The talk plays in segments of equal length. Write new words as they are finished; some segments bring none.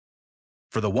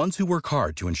For the ones who work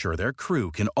hard to ensure their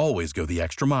crew can always go the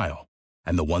extra mile,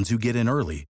 and the ones who get in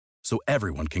early so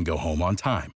everyone can go home on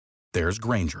time, there's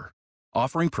Grainger,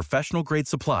 offering professional-grade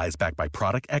supplies backed by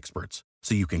product experts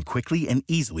so you can quickly and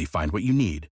easily find what you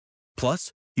need.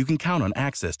 Plus, you can count on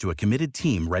access to a committed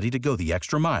team ready to go the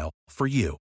extra mile for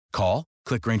you. Call,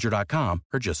 click Grainger.com,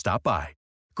 or just stop by.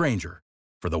 Grainger,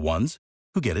 for the ones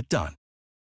who get it done.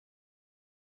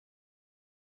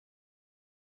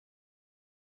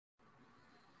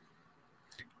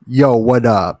 Yo, what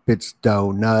up? It's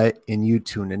Donut, and you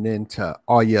tuning in to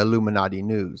All Your Illuminati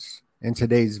News. In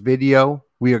today's video,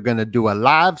 we are going to do a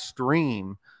live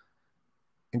stream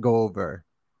and go over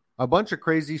a bunch of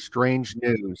crazy, strange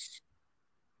news.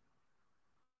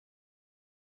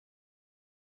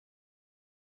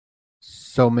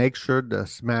 So make sure to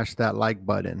smash that like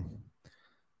button.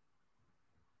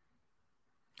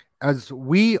 As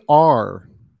we are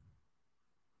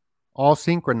all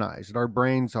synchronized, our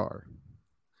brains are,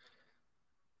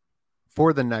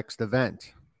 for the next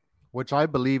event, which I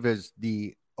believe is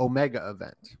the Omega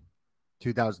event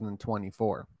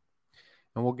 2024.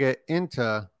 And we'll get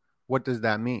into what does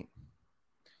that mean.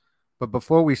 But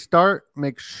before we start,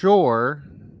 make sure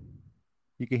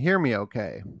you can hear me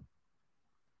okay.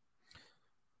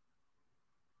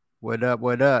 What up,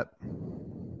 what up?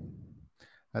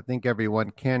 I think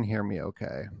everyone can hear me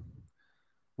okay.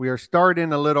 We are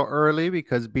starting a little early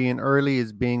because being early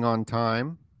is being on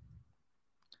time.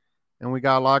 And we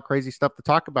got a lot of crazy stuff to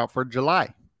talk about for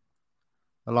July.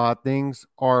 A lot of things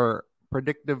are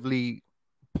predictively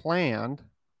planned.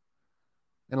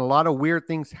 And a lot of weird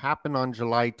things happen on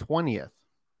July 20th,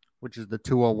 which is the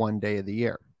 201 day of the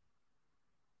year.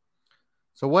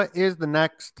 So what is the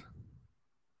next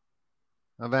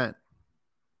event?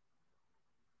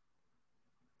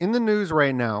 In the news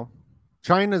right now,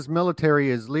 China's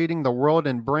military is leading the world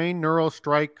in brain neural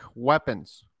strike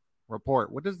weapons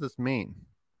report. What does this mean?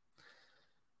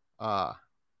 Not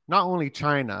only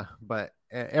China, but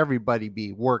everybody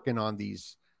be working on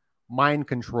these mind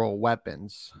control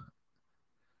weapons.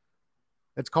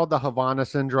 It's called the Havana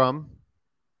Syndrome.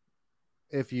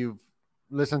 If you've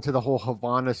listened to the whole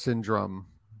Havana Syndrome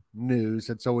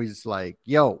news, it's always like,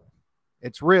 yo,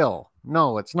 it's real.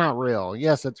 No, it's not real.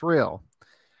 Yes, it's real.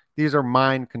 These are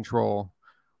mind control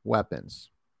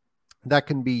weapons that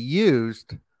can be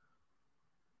used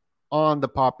on the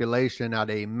population at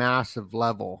a massive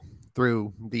level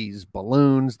through these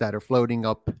balloons that are floating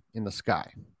up in the sky.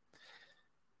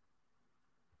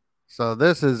 So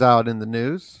this is out in the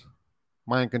news,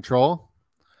 mind control.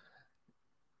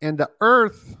 And the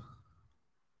Earth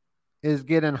is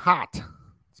getting hot.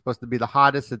 It's supposed to be the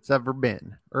hottest it's ever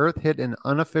been. Earth hit an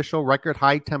unofficial record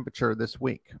high temperature this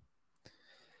week.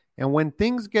 And when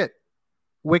things get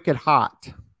wicked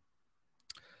hot,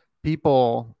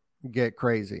 people get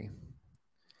crazy.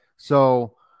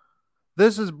 So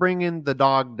this is bringing the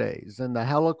dog days and the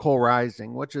helical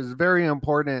rising, which is very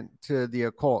important to the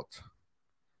occult.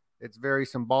 It's very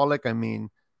symbolic. I mean,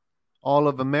 all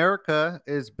of America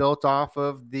is built off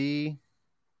of the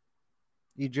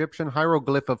Egyptian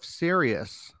hieroglyph of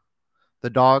Sirius, the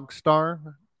dog star.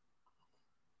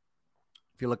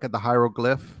 If you look at the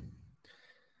hieroglyph.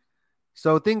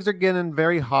 So things are getting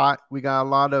very hot. We got a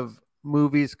lot of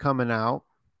movies coming out.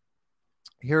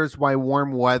 Here's why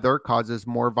warm weather causes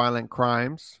more violent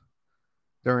crimes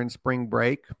during spring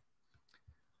break.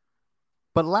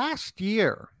 But last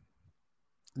year,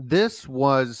 this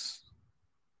was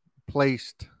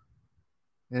placed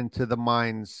into the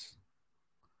minds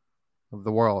of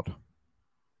the world.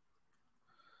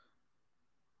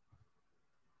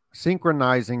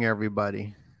 Synchronizing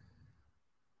everybody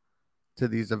to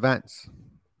these events.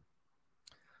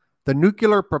 The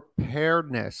Nuclear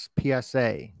Preparedness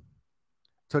PSA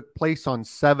took place on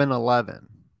 7/11.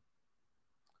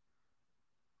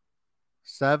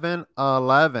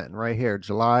 7/11 right here,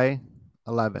 July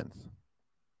 11th.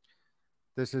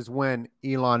 This is when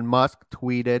Elon Musk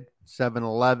tweeted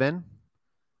 7/11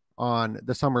 on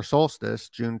the summer solstice,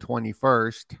 June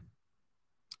 21st.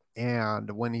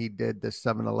 And when he did this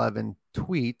 7/11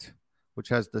 tweet, which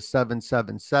has the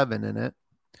 777 in it,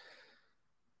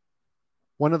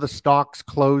 one of the stocks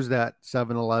closed at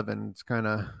 7/11. It's kind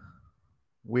of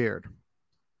weird.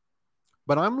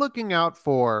 But I'm looking out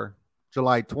for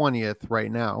July 20th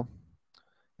right now,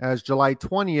 as July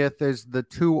 20th is the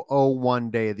 201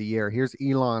 day of the year. Here's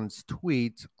Elon's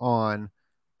tweet on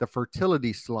the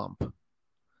fertility slump.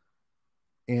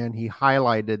 And he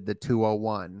highlighted the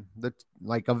 201,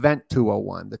 like event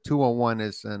 201. The 201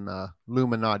 is an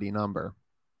Illuminati number.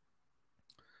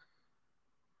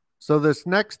 So this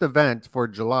next event for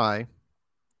July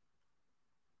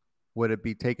would it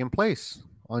be taking place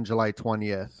on July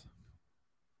 20th?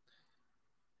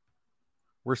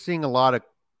 We're seeing a lot of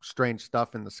strange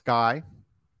stuff in the sky.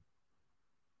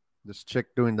 This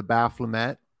chick doing the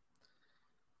Baphomet.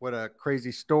 What a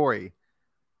crazy story.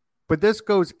 But this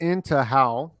goes into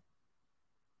how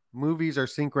movies are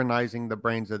synchronizing the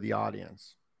brains of the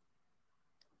audience.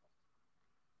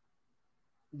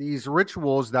 These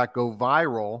rituals that go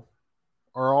viral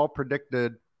are all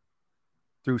predicted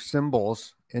through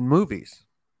symbols in movies.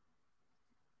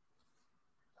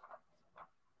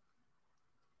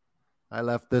 I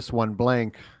left this one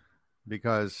blank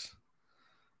because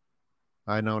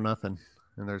I know nothing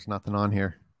and there's nothing on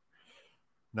here.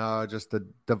 No, just to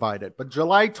divide it. But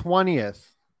July 20th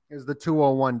is the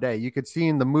 201 day. You could see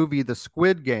in the movie The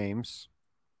Squid Games,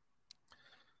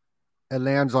 it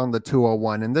lands on the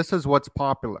 201. And this is what's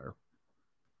popular,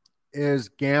 is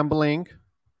gambling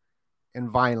and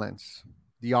violence.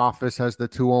 The Office has the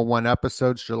 201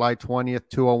 episodes, July 20th,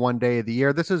 201 day of the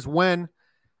year. This is when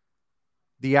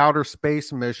the outer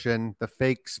space mission, the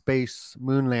fake space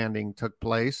moon landing, took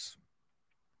place.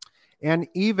 And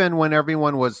even when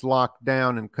everyone was locked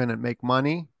down and couldn't make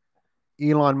money,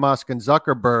 Elon Musk and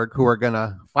Zuckerberg, who are going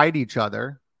to fight each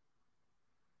other,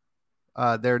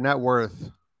 their net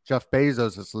worth, Jeff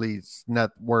Bezos' least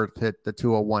net worth, hit the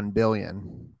 201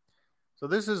 billion. So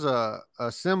this is a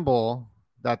symbol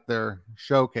that they're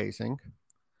showcasing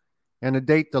and a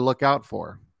date to look out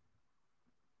for.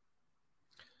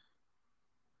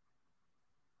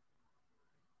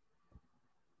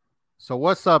 So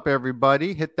what's up,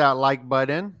 everybody? Hit that like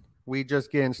button. We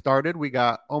just getting started. We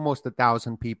got almost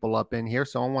 1,000 people up in here.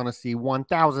 So I want to see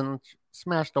 1,000,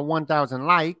 smash the 1,000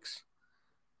 likes.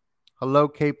 Hello,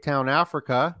 Cape Town,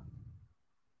 Africa.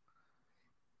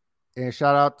 And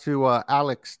shout out to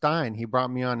Alex Stein. He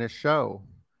brought me on his show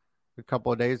a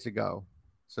couple of days ago.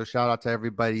 So shout out to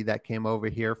everybody that came over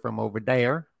here from over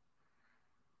there.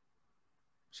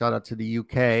 Shout out to the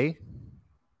UK.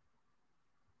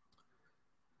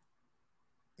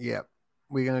 Yep.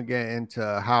 We're going to get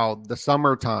into how the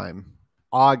summertime,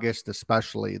 August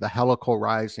especially, the helical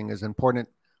rising is important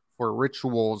for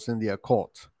rituals in the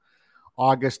occult.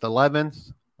 August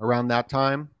 11th, around that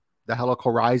time, the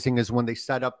helical rising is when they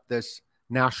set up this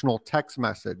national text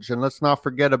message. And let's not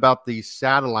forget about these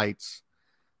satellites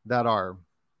that are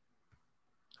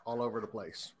all over the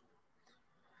place.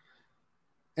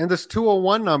 And this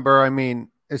 201 number, I mean,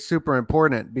 is super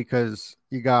important because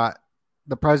you got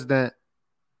the president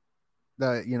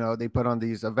that, you know, they put on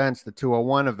these events, the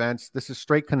 201 events. This is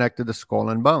straight connected to Skull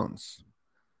and Bones.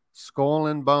 Skull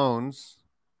and Bones,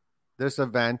 this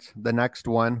event, the next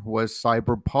one was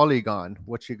Cyber Polygon.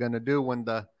 What you're going to do when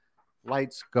the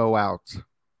lights go out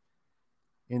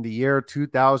in the year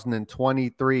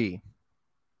 2023.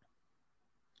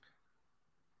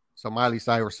 So Miley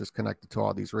Cyrus is connected to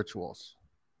all these rituals.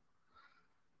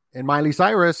 And Miley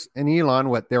Cyrus and Elon,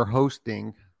 what they're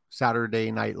hosting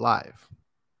Saturday Night Live.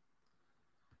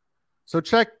 So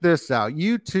check this out.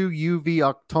 U2 UV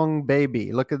Octung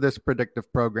Baby. Look at this predictive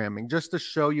programming, just to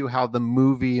show you how the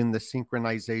movie and the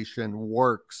synchronization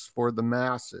works for the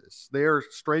masses. They're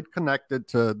straight connected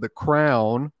to the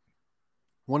Crown.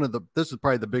 This is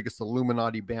probably the biggest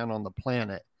Illuminati band on the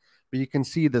planet. But you can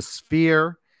see the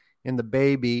sphere in the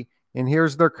baby. And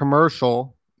here's their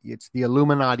commercial. It's the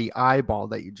Illuminati eyeball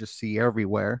that you just see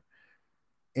everywhere.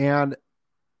 And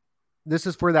this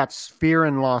is for that sphere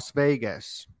in Las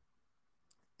Vegas.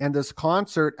 And this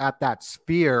concert at that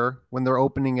sphere, when they're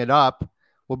opening it up,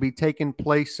 will be taking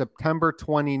place September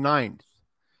 29th,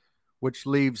 which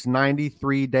leaves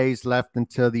 93 days left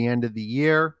until the end of the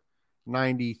year.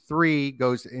 93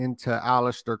 goes into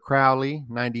Aleister Crowley.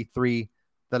 93,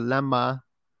 the lemma,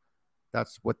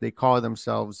 that's what they call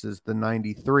themselves, is the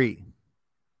 93.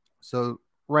 So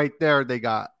right there, they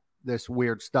got this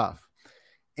weird stuff.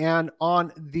 And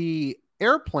on the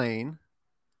airplane,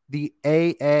 the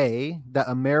AA, the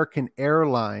American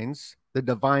Airlines, the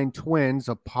Divine Twins,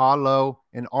 Apollo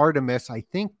and Artemis, I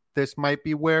think this might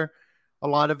be where a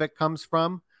lot of it comes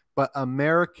from. But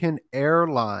American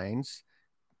Airlines,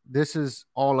 this is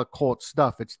all occult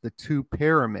stuff. It's the two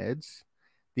pyramids.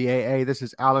 The AA, this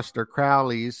is Aleister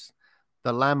Crowley's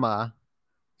Dilemma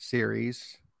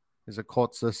series, is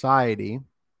Occult Society.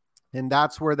 And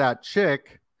that's where that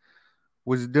chick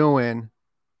was doing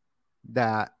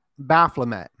that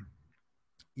Baphomet.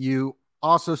 You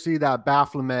also see that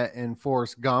Baphomet in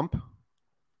Forrest Gump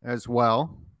as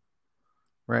well,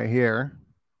 right here.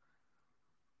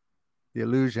 The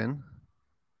illusion.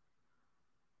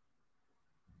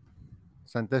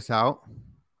 Sent this out.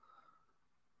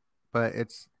 But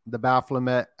it's the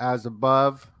Baphomet as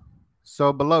above,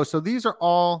 so below. So these are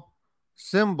all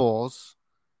symbols,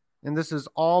 and this is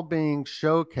all being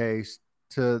showcased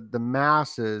to the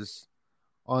masses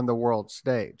on the world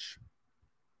stage.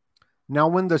 Now,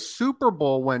 when the Super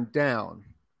Bowl went down,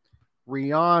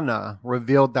 Rihanna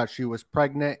revealed that she was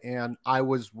pregnant, and I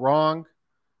was wrong.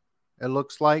 It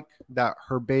looks like that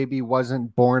her baby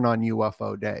wasn't born on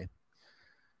UFO Day.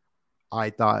 I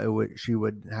thought she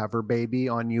would have her baby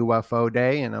on UFO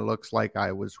Day, and it looks like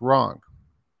I was wrong.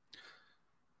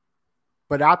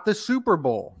 But at the Super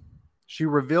Bowl, she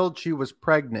revealed she was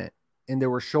pregnant, and they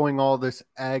were showing all this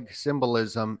egg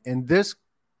symbolism. And this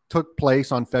took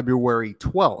place on February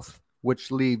 12th,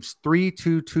 which leaves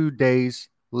 322 days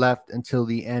left until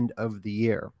the end of the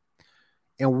year.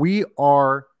 And we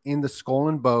are in the Skull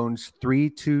and Bones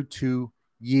 322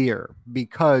 year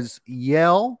because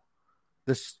Yale,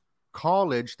 the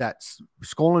college that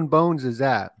Skull and Bones is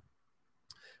at,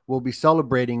 will be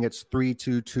celebrating its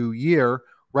 322 year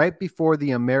right before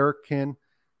the American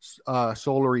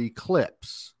solar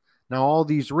eclipse. Now, all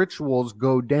these rituals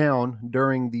go down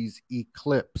during these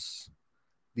eclipses,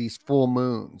 these full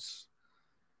moons.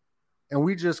 And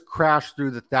we just crashed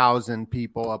through the 1,000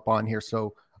 people up on here.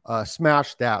 So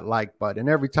smash that like button.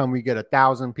 Every time we get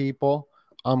 1,000 people,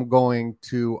 I'm going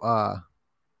to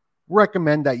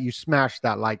recommend that you smash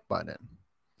that like button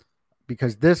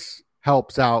because this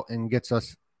helps out and gets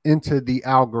us into the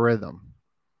algorithm.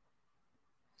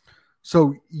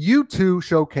 So U2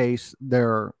 showcased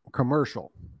their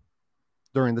commercial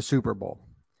during the Super Bowl,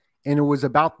 and it was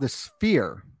about the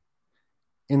sphere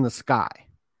in the sky.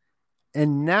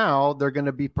 And now they're going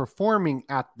to be performing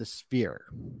at the sphere.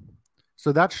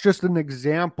 So that's just an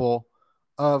example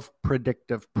of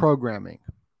predictive programming.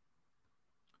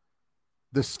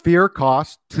 The sphere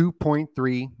cost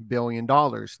 $2.3 billion.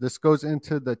 This goes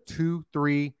into the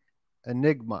 2-3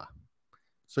 enigma.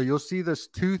 So you'll see this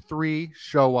 2-3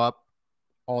 show up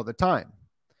all the time.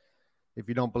 If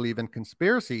you don't believe in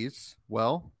conspiracies,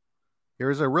 well,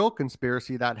 here's a real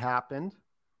conspiracy that happened.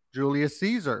 Julius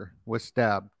Caesar was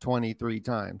stabbed 23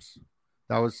 times.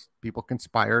 That was people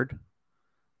conspired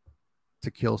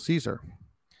to kill Caesar.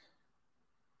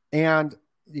 And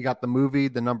you got the movie,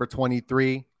 the number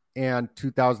 23, and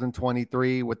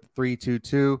 2023 with the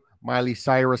 322. Miley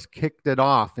Cyrus kicked it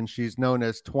off, and she's known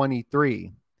as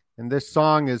 23. And this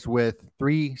song is with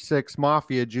 3-6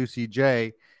 Mafia, Juicy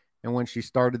J. And when she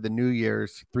started the New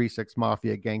Year's, 3-6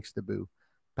 Mafia, Gangsta Boo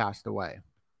passed away.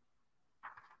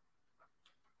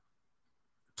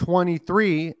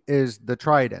 23 is the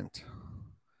trident.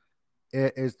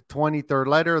 It is the 23rd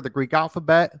letter of the Greek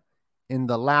alphabet, and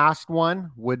the last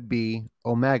one would be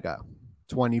Omega,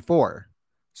 24.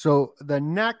 So the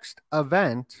next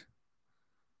event,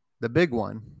 the big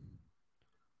one,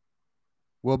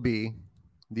 will be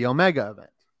the Omega event.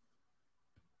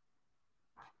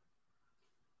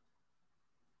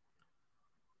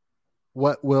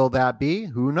 What will that be?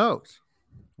 Who knows?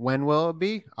 When will it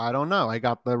be? I don't know. I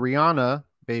got the Rihanna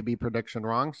baby prediction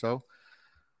wrong, so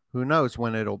who knows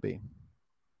when it'll be.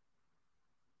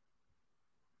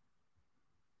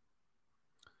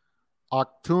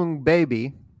 Achtung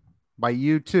Baby by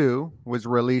U2 was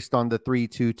released on the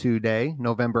 322 day,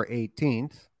 November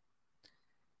 18th.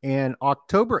 And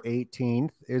October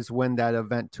 18th is when that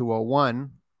event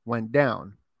 201 went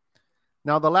down.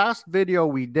 Now, the last video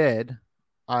we did,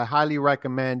 I highly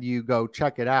recommend you go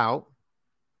check it out.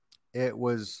 It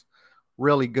was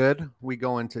really good. We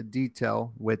go into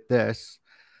detail with this.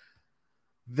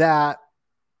 That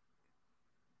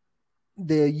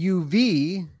the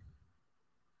UV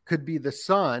could be the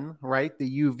sun, right?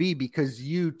 The UV, because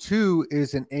U2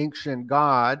 is an ancient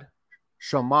god,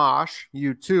 Shamash,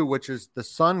 U2, which is the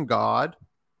sun god,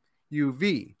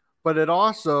 UV. But it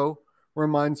also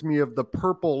reminds me of the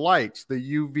purple lights, the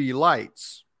UV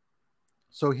lights.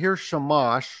 So here's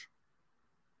Shamash,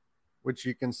 which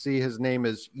you can see his name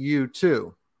is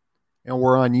U2. And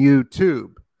we're on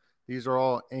YouTube. These are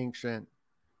all ancient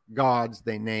gods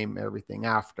they name everything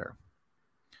after.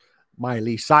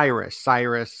 Miley Cyrus,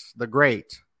 Cyrus the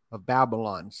Great of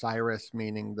Babylon. Cyrus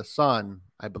meaning the sun,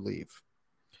 I believe.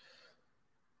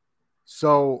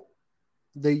 So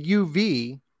the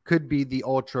UV could be the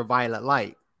ultraviolet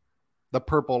light, the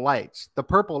purple lights. The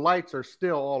purple lights are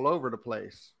still all over the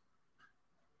place.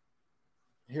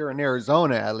 Here in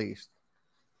Arizona, at least.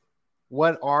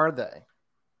 What are they?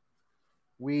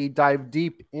 We dive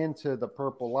deep into the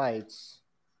purple lights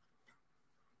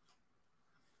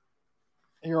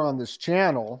here on this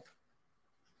channel.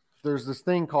 There's this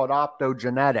thing called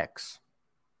optogenetics,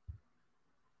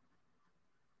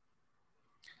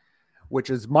 which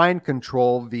is mind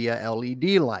control via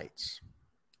LED lights.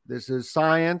 This is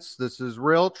science. This is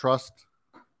real. Trust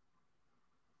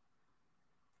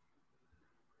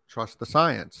Trust the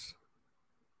science.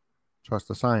 Trust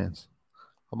the science.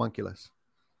 Homunculus.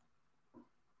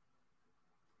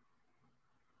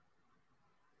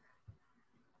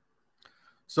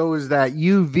 So is that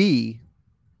UV?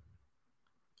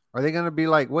 Are they going to be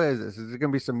like, what is this? Is it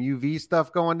going to be some UV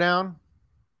stuff going down?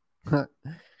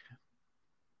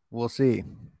 We'll see.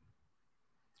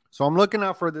 So I'm looking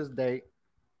out for this date,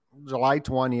 July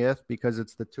 20th, because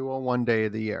it's the 201 day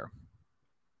of the year.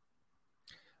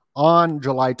 On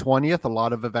July 20th, a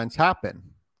lot of events happen.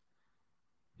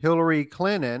 Hillary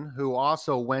Clinton, who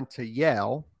also went to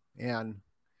Yale and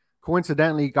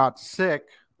coincidentally got sick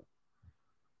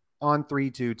on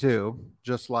 322,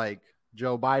 just like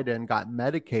Joe Biden got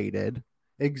medicated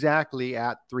exactly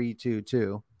at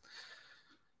 322.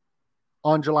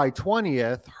 On July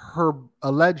 20th, her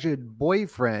alleged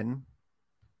boyfriend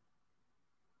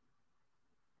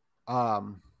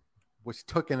was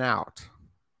taken out,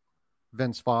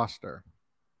 Vince Foster.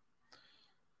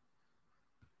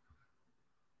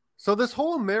 So this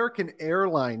whole American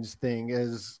Airlines thing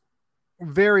is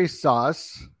very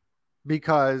sus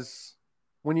because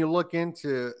when you look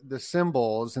into the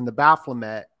symbols and the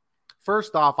Baphomet,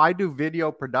 first off, I do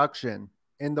video production,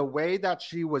 and the way that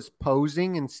she was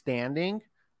posing and standing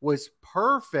was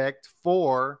perfect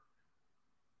for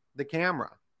the camera.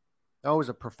 That was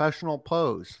a professional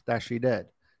pose that she did.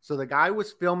 So the guy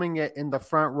was filming it in the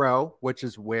front row, which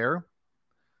is where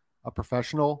a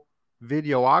professional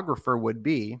videographer would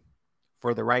be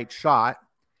for the right shot.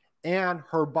 And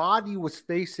her body was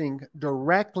facing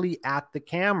directly at the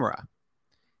camera,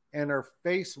 and her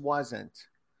face wasn't.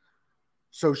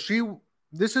 So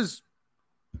this is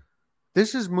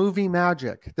movie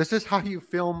magic. This is how you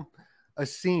film a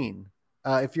scene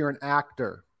if you're an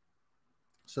actor.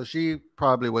 So she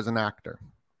probably was an actor.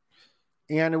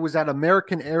 And it was at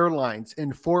American Airlines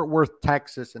in Fort Worth,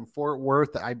 Texas. In Fort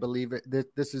Worth, I believe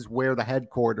this is where the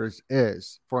headquarters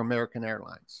is for American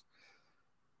Airlines.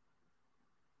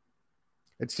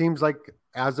 It seems like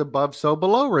as above, so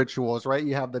below rituals, right?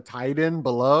 You have the Titan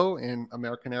below and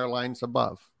American Airlines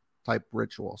above type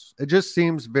rituals. It just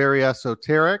seems very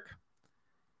esoteric,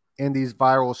 and these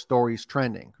viral stories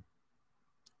trending.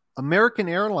 American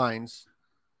Airlines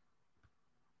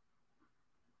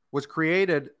was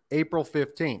created April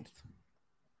 15th.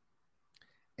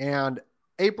 And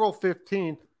April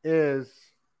 15th is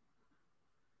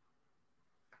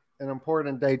an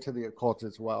important day to the occult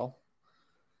as well.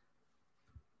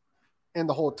 And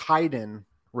the whole Titan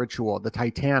ritual, the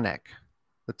Titanic.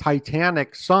 The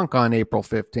Titanic sunk on April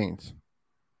 15th.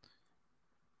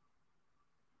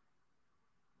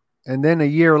 And then a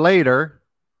year later,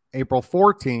 April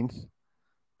 14th,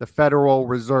 the Federal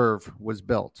Reserve was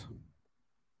built.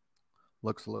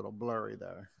 Looks a little blurry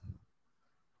there.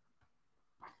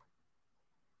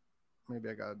 Maybe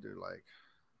I got to do like...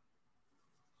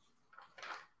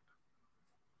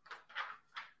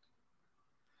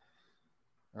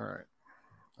 All right.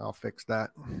 I'll fix that.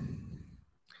 I'm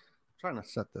trying to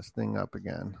set this thing up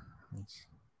again.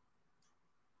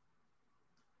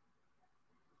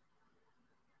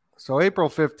 So April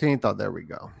 15th, oh, there we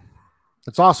go.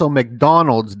 It's also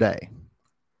McDonald's Day.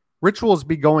 Rituals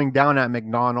be going down at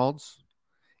McDonald's,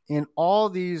 and all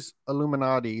these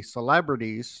Illuminati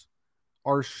celebrities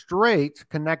are straight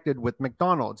connected with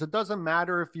McDonald's. It doesn't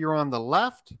matter if you're on the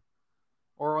left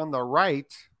or on the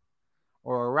right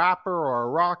or a rapper or a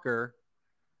rocker,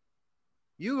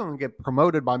 you're going to get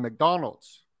promoted by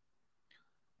McDonald's.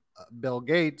 Bill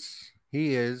Gates,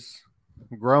 he is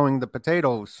growing the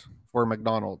potatoes for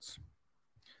McDonald's.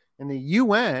 And the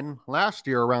UN last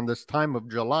year around this time of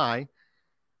July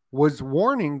was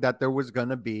warning that there was going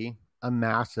to be a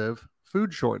massive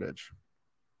food shortage.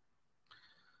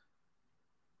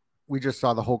 We just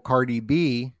saw the whole Cardi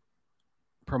B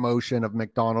promotion of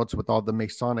McDonald's with all the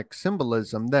Masonic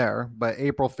symbolism there, but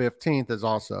April 15th is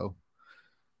also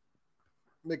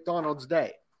McDonald's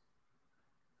Day.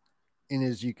 And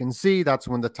as you can see, that's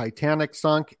when the Titanic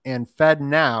sunk, and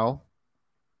FedNow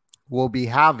will be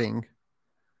having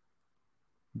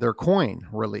their coin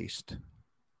released.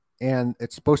 And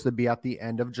it's supposed to be at the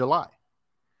end of July,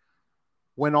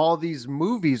 when all these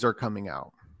movies are coming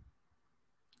out.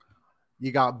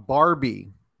 You got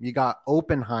Barbie, you got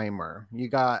Oppenheimer, you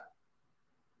got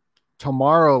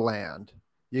Tomorrowland,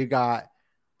 you got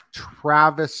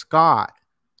Travis Scott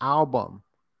album,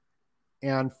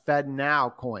 and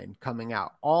FedNow coin coming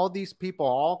out. All these people,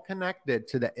 all connected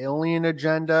to the alien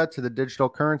agenda, to the digital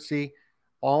currency,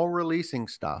 all releasing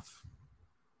stuff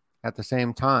at the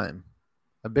same time.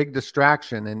 A big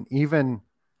distraction. And even,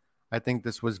 I think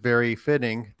this was very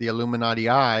fitting, the Illuminati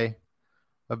eye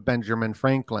of Benjamin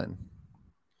Franklin,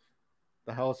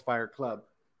 the Hellfire Club.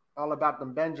 All about the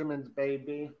Benjamins,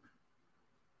 baby.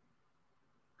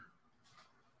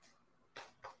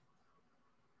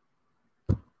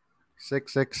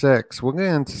 "666." We'll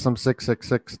get into some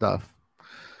 666 stuff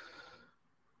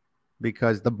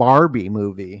because the Barbie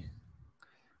movie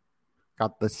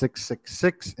got the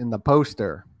 666 in the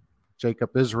poster.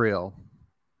 Jacob Israel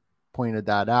pointed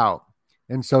that out.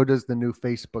 And so does the new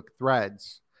Facebook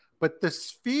Threads. But the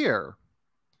sphere,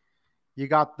 you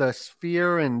got the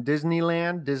sphere in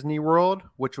Disneyland, Disney World,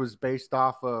 which was based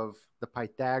off of the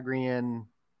Pythagorean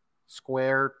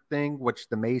square thing, which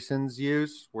the Masons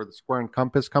use, where the square and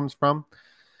compass comes from.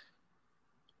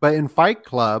 But in Fight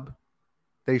Club,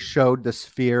 they showed the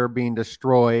sphere being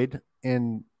destroyed,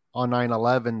 and on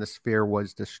 9/11, the sphere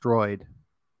was destroyed.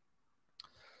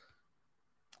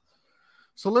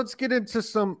 So let's get into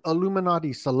some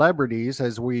Illuminati celebrities,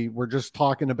 as we were just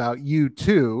talking about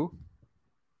U2.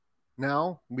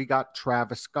 Now we got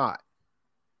Travis Scott.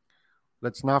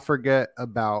 Let's not forget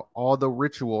about all the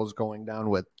rituals going down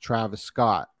with Travis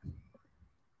Scott.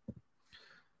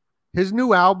 His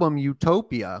new album,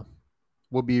 Utopia,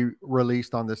 will be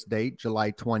released on this date,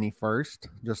 July 21st,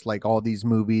 just like all these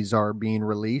movies are being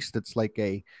released. It's like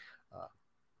a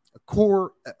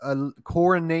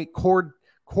coordinated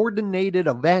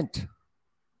event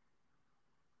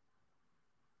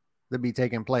to be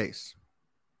taking place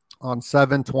on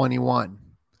 7/21.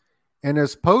 And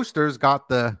his posters got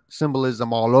the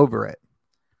symbolism all over it.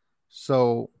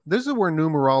 So this is where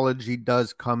numerology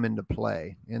does come into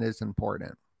play and is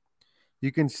important.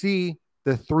 You can see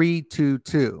the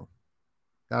 322.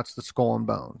 That's the skull and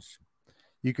bones.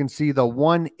 You can see the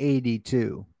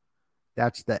 182.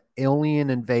 That's the alien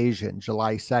invasion,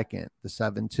 July 2nd, the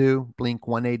 7-2, Blink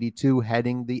 182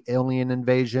 heading the alien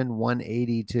invasion,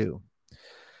 182.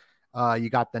 You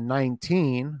got the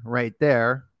 19 right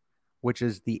there, which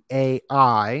is the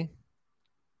AI.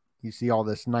 You see all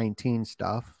this 19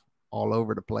 stuff all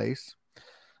over the place.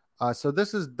 So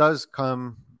this does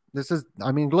come. This is,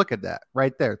 I mean, look at that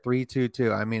right there,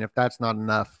 322. I mean, if that's not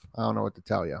enough, I don't know what to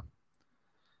tell you.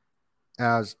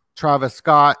 As Travis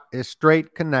Scott is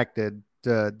straight connected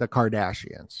to the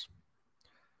Kardashians.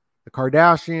 The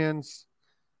Kardashians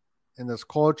and this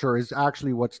culture is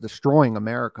actually what's destroying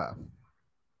America.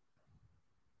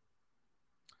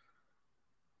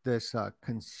 This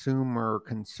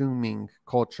consuming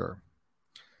culture.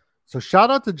 So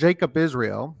shout out to Jacob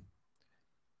Israel.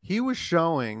 He was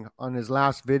showing on his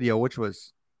last video, which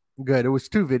was good. It was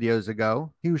 2 videos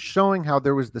ago. He was showing how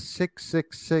there was the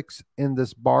 666 in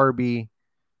this Barbie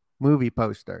movie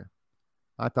poster.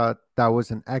 I thought that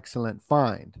was an excellent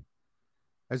find,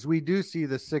 as we do see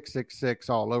the 666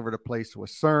 all over the place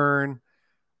with CERN,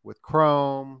 with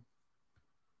Chrome,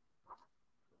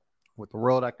 with the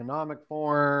World Economic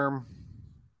Forum,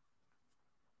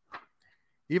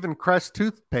 even Crest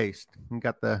toothpaste. You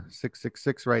got the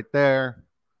 666 right there.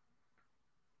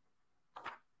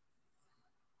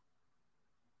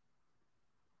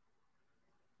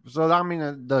 So, I mean,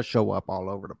 it does show up all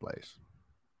over the place.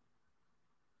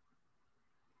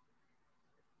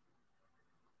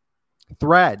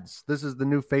 Threads. This is the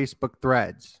new Facebook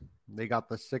Threads. They got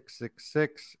the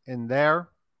 666 in there.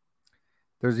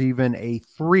 There's even a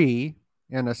 3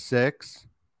 and a 6.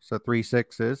 So 3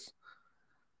 6s.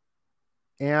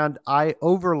 And I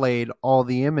overlaid all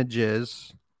the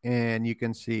images, and you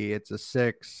can see it's a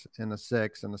 6 and a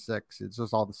 6 and a 6. It's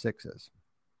just all the 6s.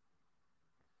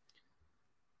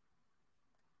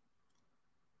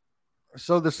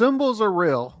 So the symbols are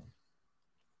real.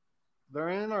 They're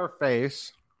in our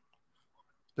face.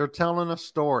 They're telling a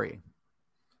story.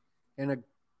 And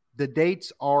the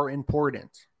dates are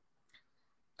important,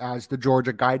 as the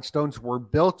Georgia Guidestones were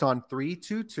built on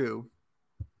 322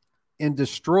 and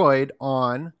destroyed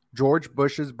on George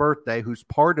Bush's birthday, who's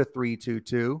part of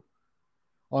 322,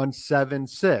 on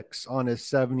 7/6, on his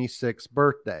 76th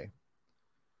birthday.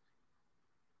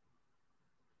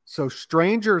 So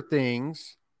Stranger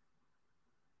Things,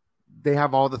 they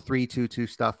have all the 322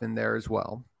 stuff in there as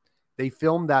well. They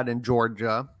filmed that in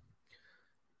Georgia.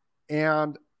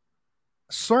 And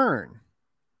CERN,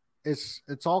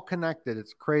 it's all connected.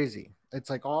 It's crazy. It's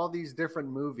like all these different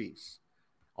movies,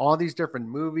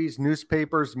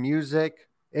 newspapers, music.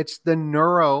 It's the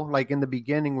neuro, like in the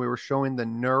beginning, we were showing the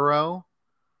neuro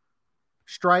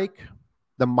strike,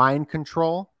 the mind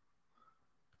control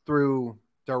through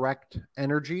direct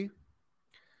energy.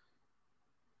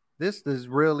 This is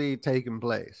really taking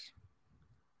place.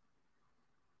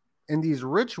 In these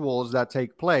rituals that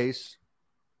take place,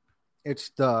 it's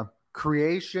the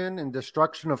creation and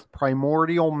destruction of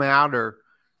primordial matter.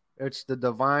 It's the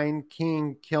divine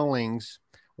king killings,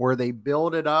 where they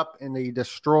build it up and they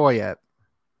destroy it.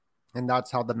 And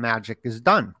that's how the magic is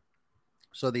done.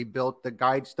 So they built the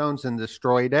Guidestones and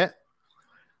destroyed it.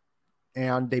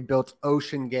 And they built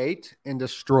Ocean Gate and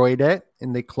destroyed it.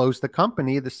 And they closed the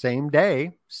company the same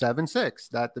day, 7/6,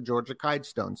 that the Georgia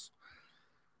Guidestones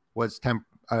was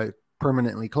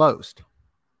permanently closed.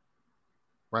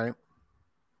 Right?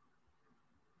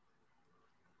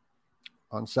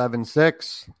 On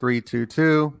 7/6,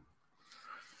 3/22.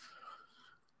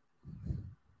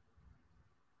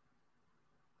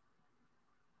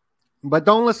 But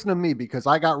don't listen to me because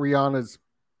I got Rihanna's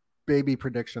baby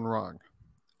prediction wrong.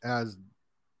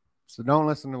 So don't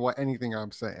listen to anything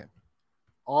I'm saying.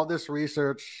 All this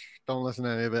research, don't listen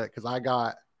to any of it because I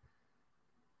got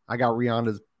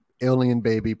Rihanna's alien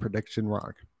baby prediction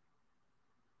wrong.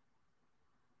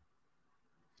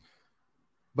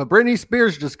 But Britney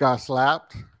Spears just got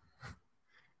slapped.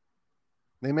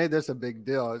 They made this a big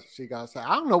deal. She got slapped.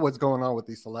 I don't know what's going on with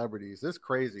these celebrities. It's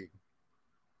crazy.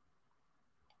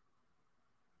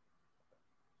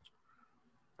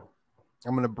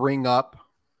 I'm going to bring up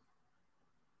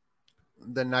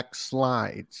the next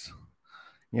slides.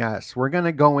 Yes, we're going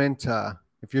to go into,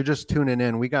 if you're just tuning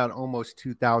in, we got almost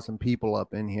 2,000 people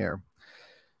up in here.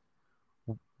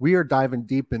 We are diving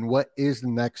deep in what is the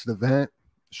next event,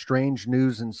 strange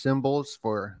news and symbols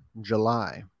for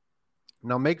July.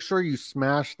 Now, make sure you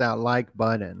smash that like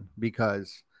button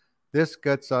because this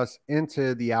gets us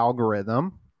into the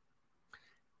algorithm.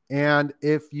 And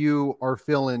if you are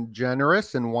feeling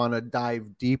generous and want to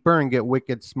dive deeper and get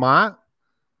wicked smart,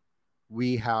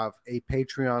 we have a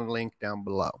Patreon link down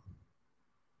below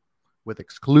with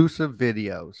exclusive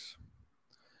videos.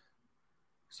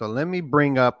 So let me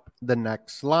bring up the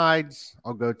next slides.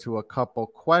 I'll go to a couple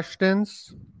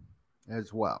questions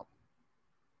as well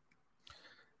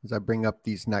as I bring up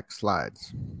these next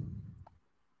slides.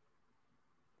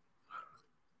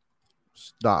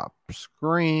 Stop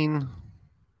screen.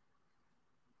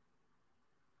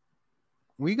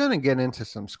 We're going to get into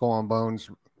some Skull and Bones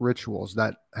rituals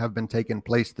that have been taking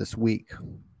place this week.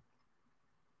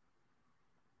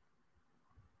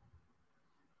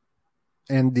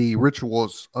 And the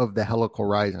rituals of the helical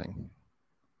rising.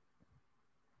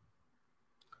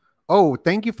 Oh,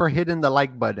 thank you for hitting the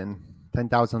like button,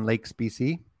 10,000 Lakes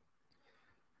BC.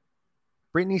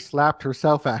 Britney slapped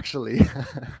herself, actually.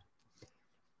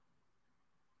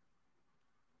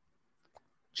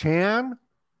 Chan,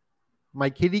 my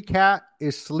kitty cat,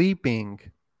 is sleeping,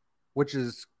 which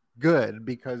is good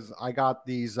because I got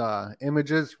these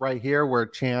images right here where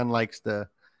Chan likes to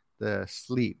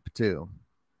sleep too.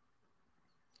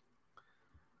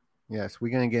 Yes,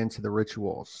 we're going to get into the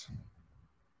rituals.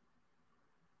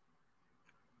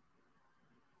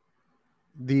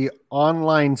 The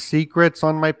online secrets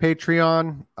on my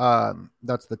Patreon,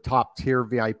 that's the top tier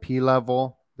VIP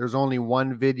level. There's only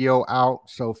one video out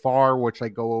so far, which I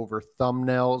go over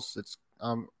thumbnails. It's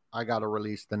I got to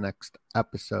release the next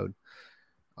episode.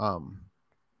 So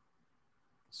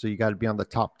you got to be on the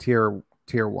top tier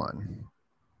one.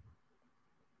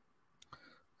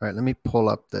 All right, let me pull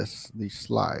up these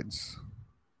slides.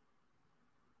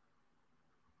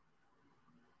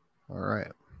 All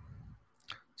right.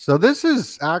 So this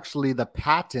is actually the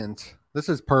patent. This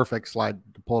is perfect slide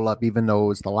to pull up, even though it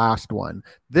was the last one.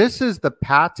 This is the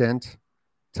patent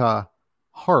to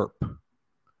HAARP.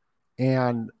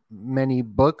 And many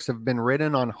books have been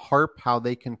written on HAARP, how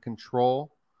they can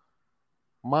control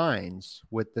minds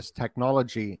with this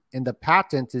technology. And the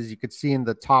patent, as you can see in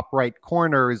the top right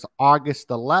corner, is August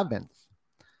 11th.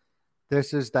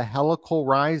 This is the helical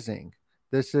rising.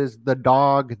 This is the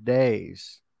dog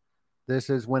days. This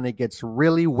is when it gets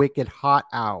really wicked hot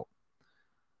out.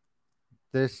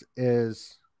 This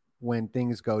is when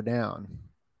things go down.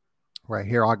 Right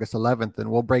here, August 11th.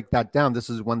 And we'll break that down. This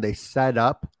is when they set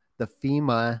up the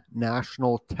FEMA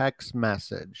national text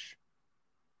message.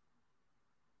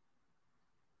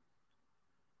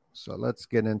 So let's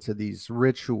get into these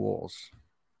rituals.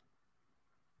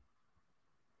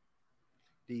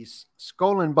 These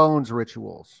Skull and Bones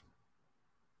rituals.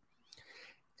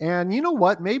 And you know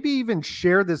what? Maybe even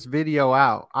share this video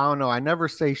out. I don't know. I never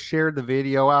say share the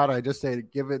video out. I just say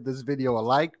give this video a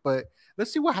like. But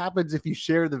let's see what happens if you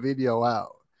share the video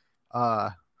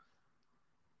out.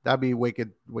 That'd be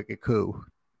wicked cool.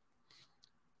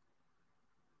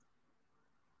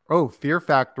 Oh, Fear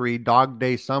Factory, Dog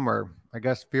Day Summer. I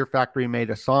guess Fear Factory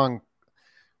made a song.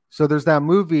 So there's that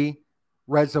movie,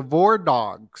 Reservoir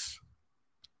Dogs.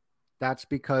 That's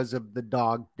because of the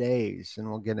dog days, and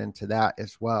we'll get into that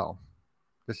as well.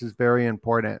 This is very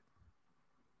important.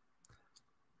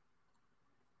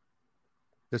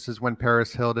 This is when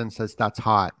Paris Hilton says, "That's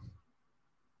hot."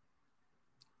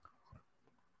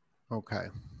 Okay.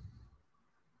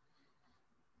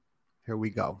 Here we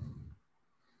go.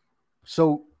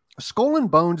 So Skull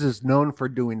and Bones is known for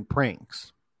doing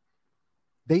pranks.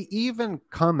 They even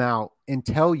come out and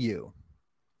tell you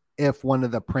if one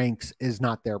of the pranks is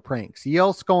not their pranks.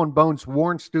 Yale Skull and Bones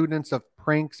warn students of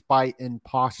pranks by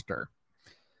imposter,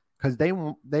 because they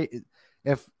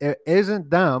if it isn't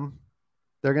them,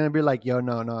 they're gonna be like, "Yo,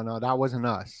 no, that wasn't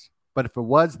us." But if it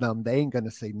was them, they ain't gonna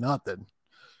say nothing.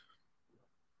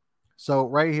 So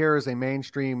right here is a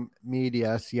mainstream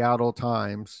media, Seattle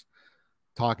Times,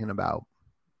 talking about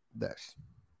this,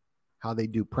 how they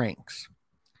do pranks.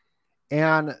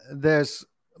 And this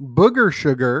booger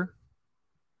sugar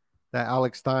that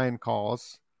Alex Stein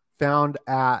calls, found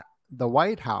at the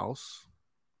White House,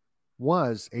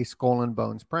 was a Skull and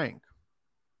Bones prank.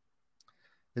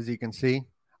 As you can see,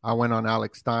 I went on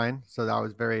Alex Stein, so that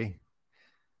was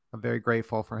I'm very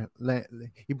grateful for him.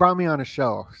 He brought me on a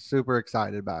show, super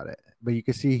excited about it. But you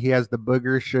can see he has the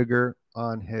booger sugar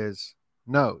on his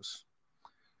nose.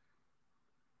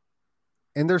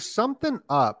 And there's something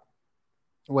up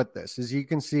with this. As you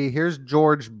can see, here's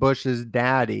George Bush's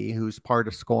daddy, who's part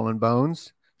of Skull and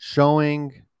Bones,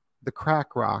 showing the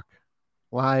crack rock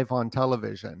live on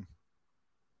television,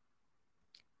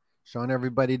 showing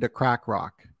everybody the crack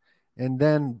rock. And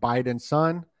then Biden's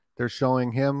son, they're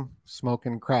showing him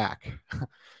smoking crack.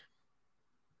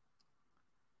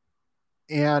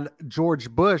 And George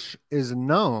Bush is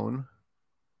known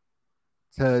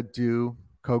to do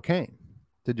cocaine,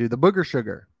 to do the booger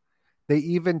sugar. They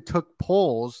even took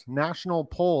polls, national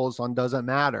polls on Doesn't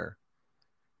Matter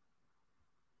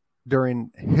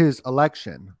during his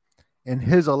election. And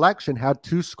his election had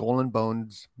 2 Skull and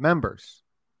Bones members,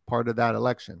 part of that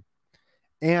election.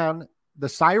 And the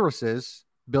Cyruses,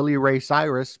 Billy Ray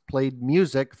Cyrus, played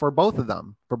music for both of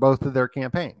them, for both of their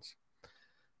campaigns.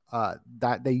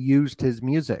 That they used his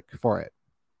music for it.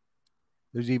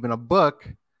 There's even a book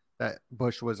that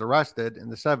Bush was arrested in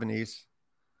the 70s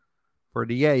for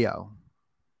the yayo.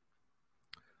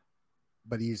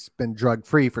 But he's been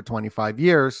drug-free for 25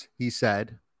 years, he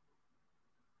said,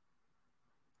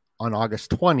 on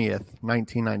August 20th,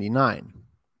 1999.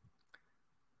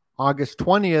 August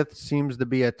 20th seems to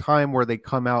be a time where they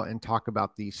come out and talk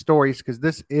about these stories, because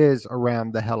this is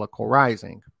around the Helical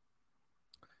Rising.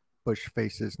 Bush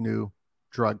faces new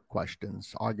drug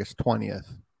questions, August 20th.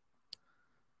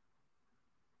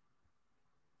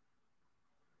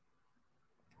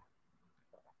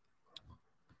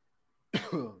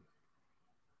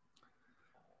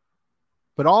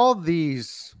 But all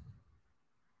these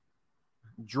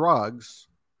drugs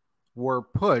were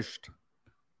pushed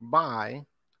by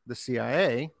the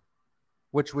CIA,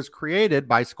 which was created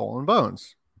by Skull and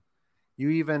Bones. You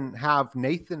even have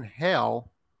Nathan Hale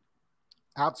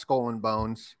at Skull and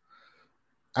Bones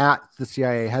at the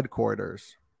CIA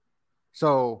headquarters.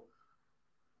 So,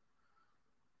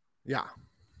 yeah,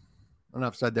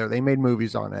 enough said there. They made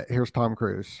movies on it. Here's Tom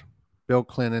Cruise. Bill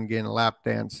Clinton getting a lap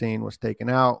dance scene was taken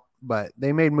out, but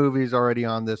they made movies already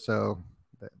on this, so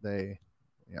they,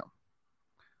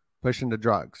 pushing the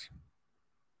drugs.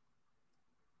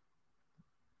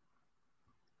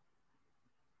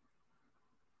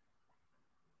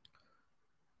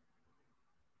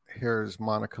 Here's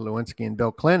Monica Lewinsky and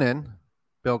Bill Clinton.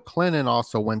 Bill Clinton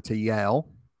also went to Yale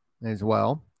as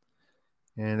well.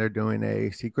 And they're doing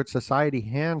a secret society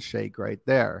handshake right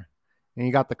there. And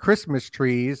you got the Christmas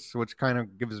trees, which kind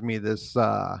of gives me this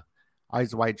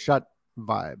Eyes Wide Shut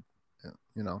vibe,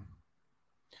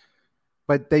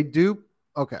 But they do,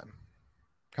 okay,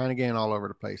 kind of getting all over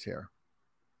the place here.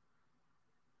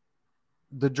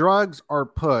 The drugs are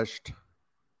pushed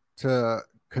to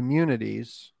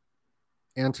communities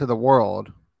and to the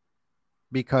world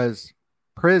because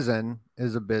prison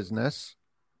is a business,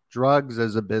 drugs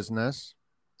is a business.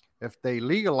 If they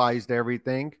legalized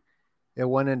everything, it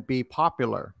wouldn't be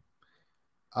popular.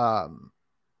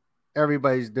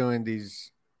 Everybody's doing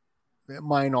these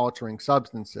mind-altering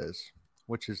substances,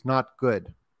 which is not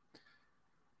good.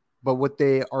 But what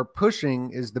they are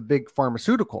pushing is the big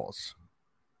pharmaceuticals.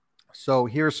 So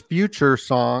here's Future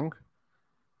song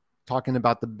talking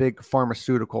about the big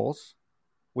pharmaceuticals,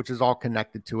 which is all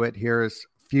connected to it. Here is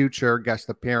Future guest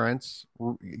appearance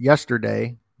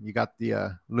yesterday. You got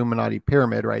the Illuminati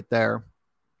pyramid right there.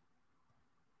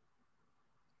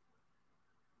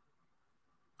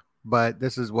 But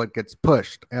this is what gets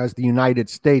pushed, as the United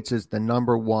States is the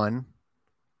 #1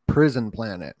 prison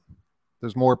planet.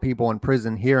 There's more people in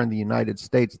prison here in the United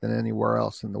States than anywhere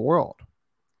else in the world.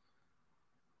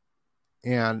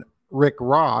 And Rick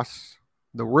Ross,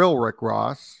 the real Rick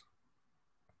Ross,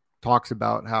 talks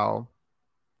about how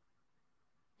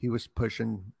he was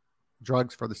pushing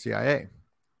drugs for the CIA.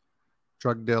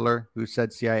 drug dealer who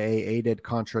said CIA aided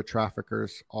Contra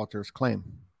traffickers, alters claim.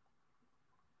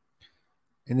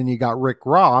 And then you got Rick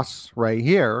Ross right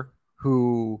here,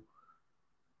 who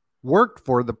worked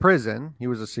for the prison. He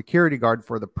was a security guard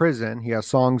for the prison. He has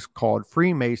songs called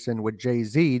Freemason with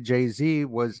Jay-Z. Jay-Z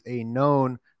was a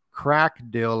known crack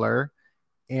dealer,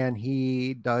 and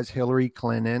he does Hillary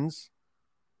Clinton's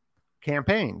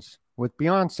campaigns with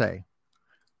Beyonce.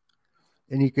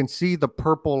 And you can see the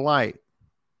purple light.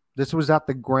 This was at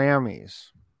the Grammys.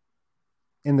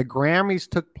 And the Grammys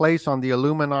took place on the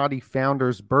Illuminati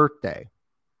founder's birthday.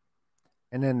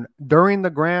 And then during the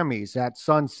Grammys at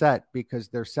sunset, because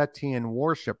they're Setian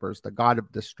worshippers, the god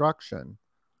of destruction,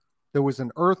 there was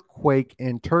an earthquake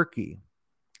in Turkey.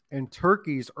 And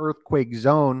Turkey's earthquake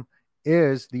zone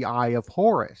is the Eye of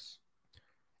Horus.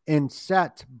 And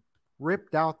Set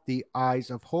ripped out the eyes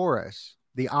of Horus,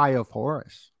 the Eye of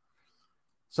Horus.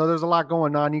 So there's a lot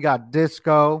going on. You got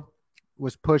disco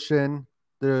was pushing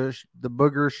the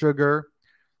booger sugar.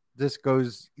 This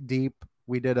goes deep.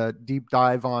 We did a deep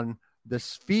dive on the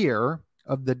sphere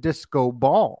of the disco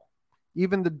ball.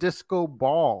 Even the disco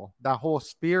ball, that whole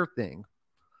sphere thing,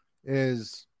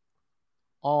 is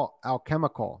all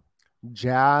alchemical.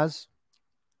 Jazz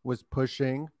was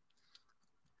pushing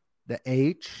the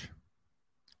H.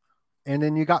 And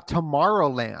then you got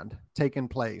Tomorrowland taking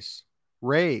place.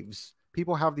 Raves.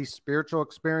 People have these spiritual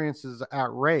experiences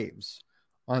at raves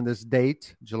on this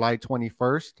date, July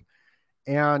 21st.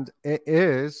 And it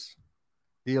is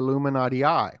the Illuminati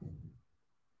Eye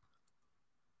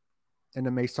and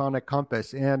the Masonic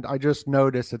compass. And I just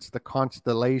noticed it's the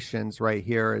constellations right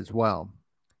here as well.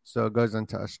 So it goes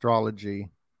into astrology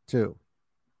too.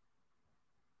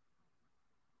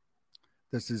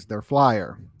 This is their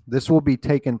flyer. This will be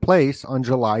taking place on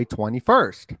July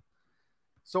 21st.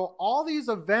 So all these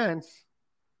events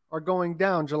are going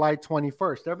down July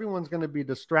 21st. Everyone's going to be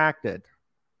distracted.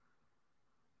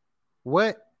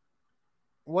 What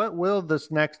will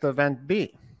this next event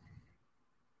be?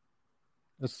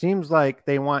 It seems like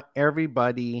they want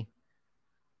everybody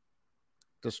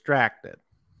distracted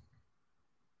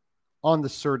on the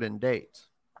certain date.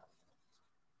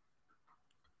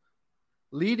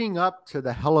 Leading up to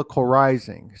the helical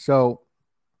rising. So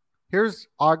here's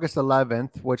August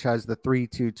 11th, which has the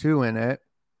 322 in it.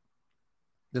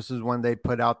 This is when they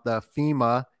put out the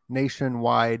FEMA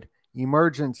nationwide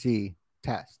emergency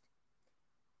test.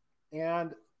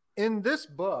 And in this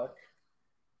book,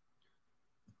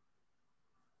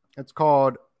 it's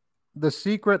called The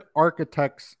Secret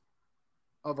Architects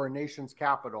of Our Nation's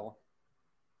Capital.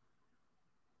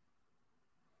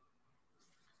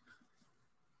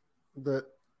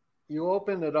 You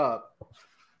open it up,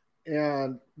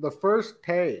 and the first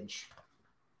page,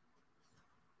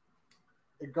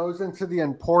 it goes into the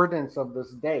importance of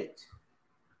this date.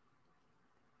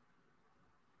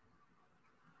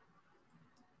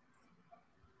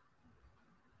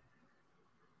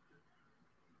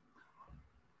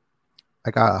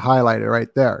 I got it highlighted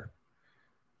right there.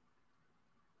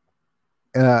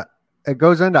 It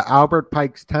goes into Albert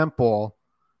Pike's temple,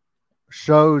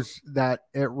 shows that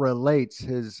it relates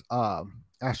his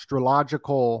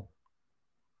astrological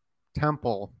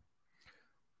temple,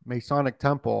 Masonic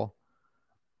temple,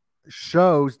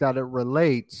 shows that it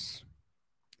relates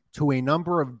to a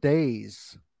number of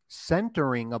days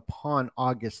centering upon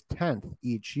August 10th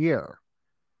each year.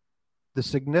 The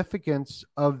significance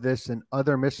of this and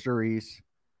other mysteries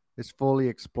is fully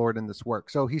explored in this work.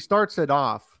 So he starts it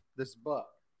off, this book,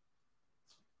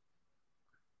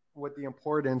 with the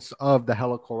importance of the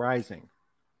helical rising.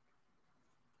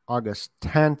 August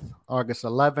 10th, August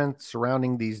 11th,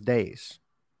 surrounding these days.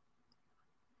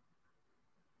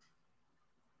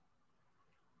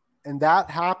 And that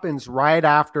happens right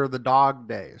after the dog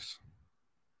days.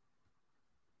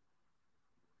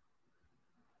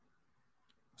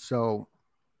 So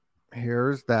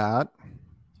here's that.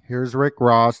 Here's Rick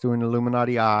Ross doing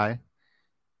Illuminati Eye.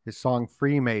 His song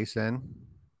Freemason.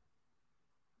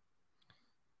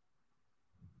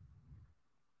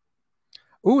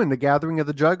 Ooh, and the Gathering of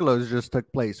the Juggalos just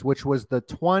took place, which was the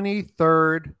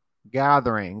 23rd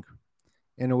gathering.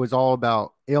 And it was all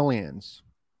about aliens,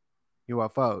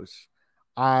 UFOs.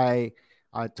 I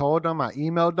told them, I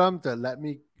emailed them to let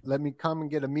me come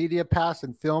and get a media pass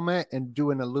and film it and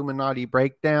do an Illuminati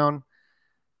breakdown.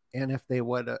 And if they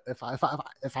would, if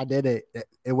I did it,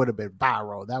 it would have been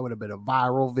viral. That would have been a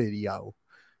viral video.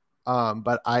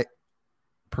 But I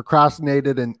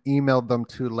procrastinated and emailed them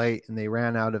too late, and they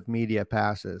ran out of media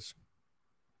passes.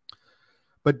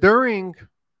 But during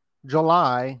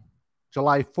July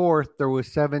 4th, there was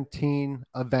 17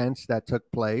 events that took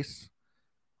place.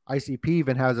 ICP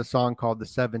even has a song called The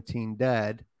 17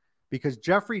 Dead because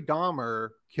Jeffrey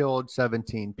Dahmer killed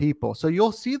 17 people. So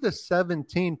you'll see the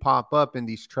 17 pop up in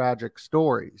these tragic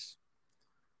stories.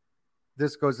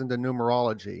 This goes into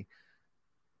numerology.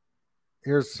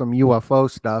 Here's some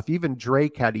UFO stuff. Even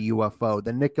Drake had a UFO.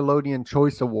 The Nickelodeon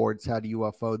Choice Awards had a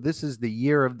UFO. This is the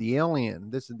year of the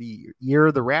alien. This is the year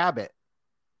of the rabbit.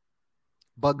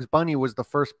 Bugs Bunny was the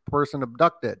first person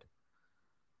abducted.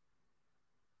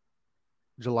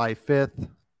 July 5th.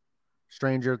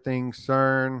 Stranger Things,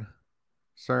 CERN,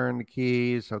 the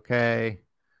keys, okay.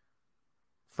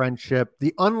 Friendship,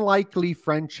 the unlikely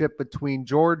friendship between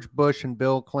George Bush and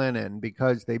Bill Clinton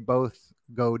because they both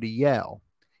go to Yale.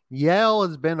 Yale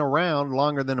has been around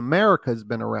longer than America has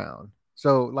been around.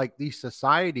 So, like these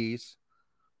societies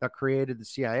that created the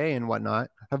CIA and whatnot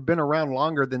have been around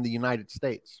longer than the United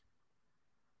States.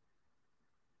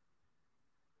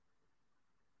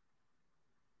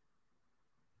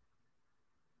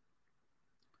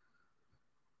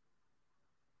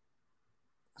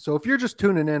 So if you're just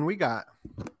tuning in,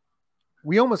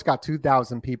 we almost got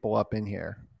 2,000 people up in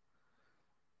here.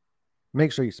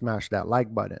 Make sure you smash that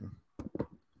like button.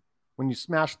 When you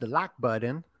smash the like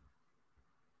button,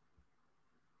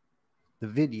 the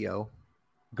video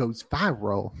goes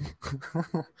viral.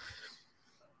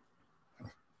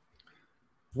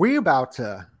 We're about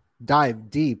to dive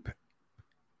deep,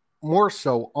 more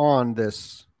so on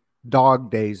this dog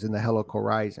days in the helical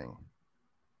rising.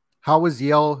 How was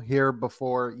Yale here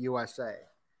before USA?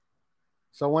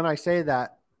 So when I say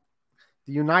that,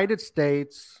 the United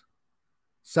States,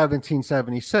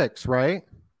 1776, right?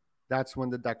 That's when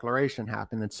the Declaration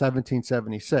happened in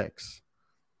 1776.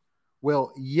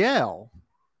 Well, Yale,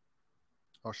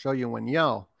 I'll show you when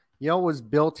Yale was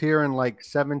built here in like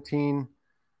 17.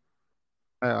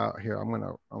 Here, I'm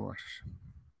gonna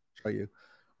show you.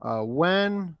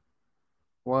 When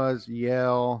was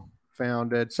Yale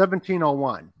founded?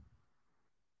 1701.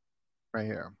 Right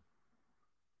here.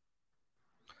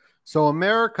 So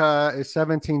America is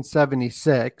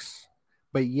 1776,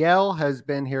 but Yale has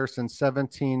been here since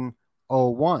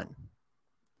 1701.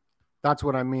 That's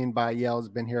what I mean by Yale's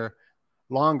been here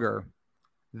longer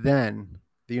than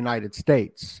the United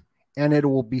States. And it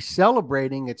will be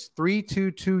celebrating its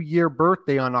 322 year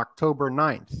birthday on October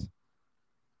 9th,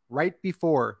 right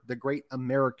before the great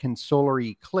American solar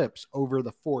eclipse over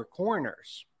the Four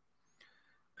Corners.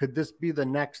 Could this be the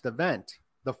next event?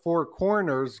 The Four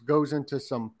Corners goes into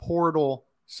some portal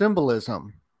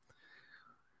symbolism.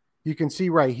 You can see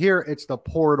right here, it's the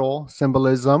portal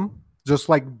symbolism, just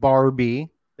like Barbie.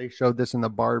 They showed this in the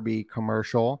Barbie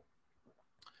commercial.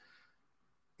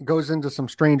 It goes into some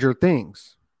Stranger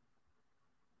Things.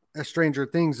 Stranger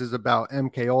Things is about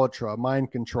MK Ultra,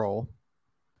 mind control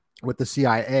with the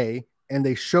CIA, and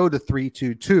they show the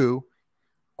 322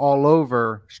 all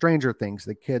over Stranger Things.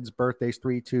 The kid's birthday's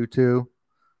 322.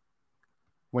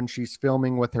 When she's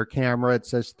filming with her camera, it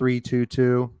says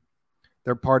 322.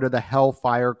 They're part of the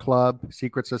Hellfire Club,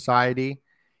 secret society.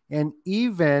 And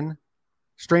even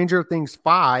Stranger Things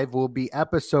 5 will be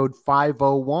episode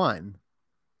 501,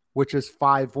 which is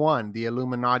 5-1, the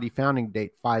Illuminati founding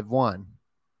date, 5-1.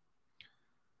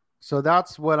 So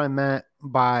that's what I meant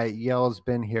by Yale's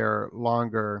been here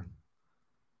longer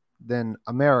than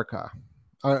America,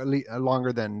 or at least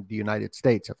longer than the United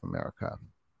States of America.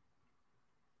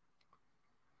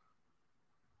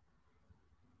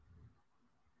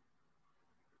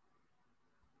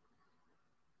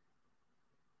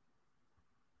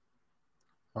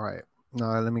 All right.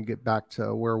 Now let me get back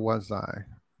to where was I?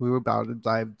 We were about to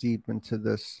dive deep into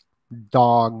this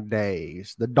dog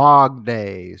days, the dog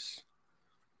days,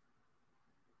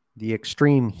 the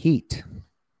extreme heat.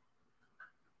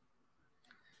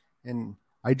 And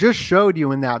I just showed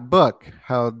you in that book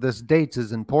how this dates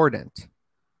is important,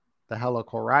 the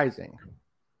helical rising.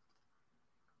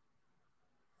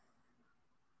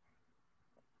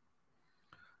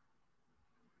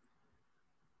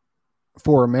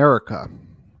 For America,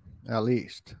 at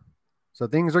least. So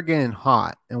things are getting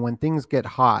hot. And when things get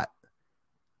hot,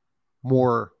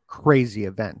 more crazy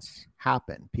events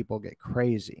happen. People get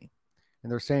crazy.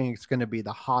 And they're saying it's going to be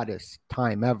the hottest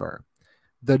time ever.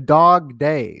 The dog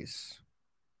days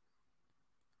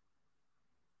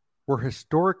were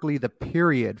historically the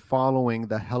period following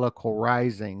the helical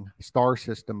rising star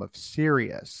system of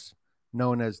Sirius,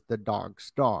 known as the dog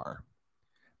star,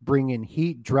 bringing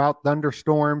heat, drought,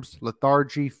 thunderstorms,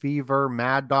 lethargy, fever,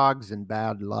 mad dogs, and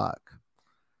bad luck.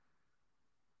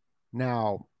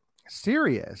 Now,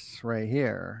 Sirius right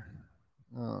here.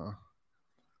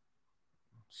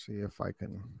 See if I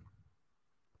can.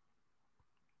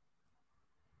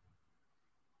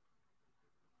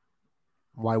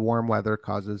 why warm weather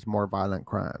causes more violent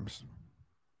crimes.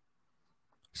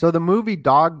 So the movie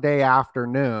Dog Day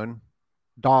Afternoon,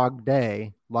 Dog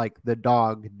Day, like the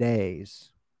dog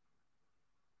days.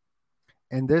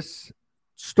 And this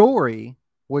story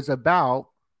was about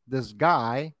this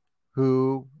guy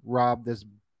who robbed this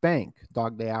bank,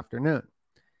 Dog Day Afternoon.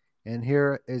 And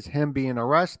here is him being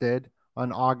arrested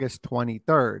on August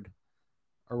 23rd,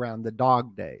 around the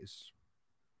dog days,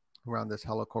 around this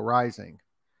Helical Rising.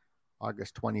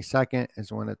 August 22nd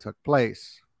is when it took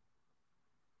place.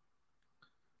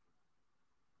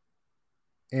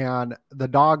 And the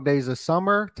dog days of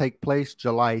summer take place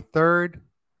July 3rd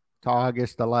to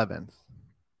August 11th.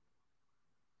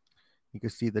 You can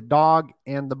see the dog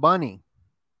and the bunny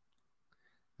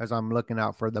as I'm looking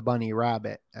out for the bunny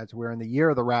rabbit, as we're in the year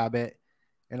of the rabbit.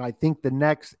 And I think the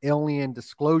next alien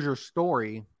disclosure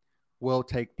story will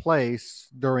take place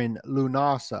during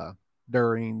Lunasa,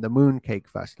 during the Mooncake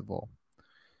Festival,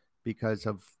 because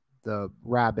of the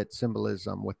rabbit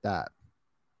symbolism with that.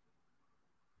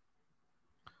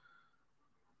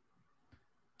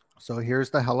 So here's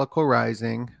the Helical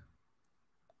Rising.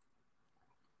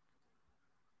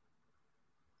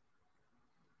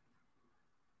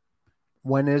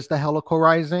 When is the Helical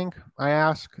Rising? I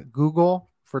ask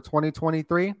Google for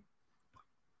 2023,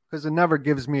 because it never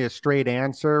gives me a straight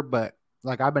answer. But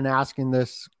like, I've been asking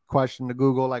this question to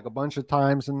Google like a bunch of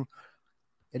times, and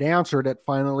it answered it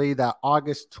finally that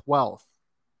August 12th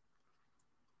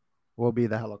will be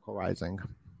the Helical Rising.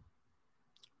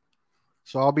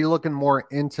 So I'll be looking more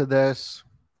into this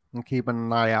and keeping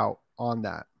an eye out on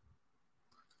that.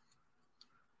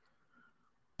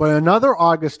 But another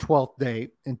August 12th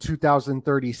date in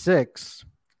 2036,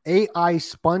 AI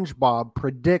SpongeBob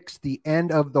predicts the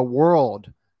end of the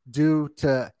world due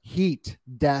to heat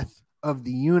death of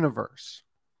the universe.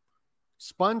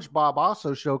 SpongeBob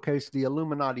also showcased the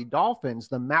Illuminati dolphins.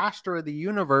 The master of the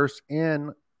universe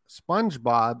in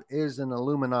SpongeBob is an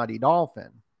Illuminati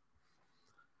dolphin.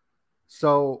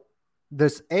 So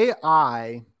this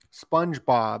AI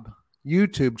SpongeBob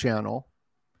YouTube channel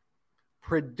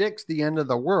predicts the end of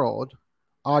the world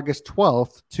August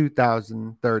 12th,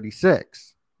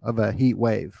 2036, of a heat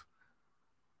wave.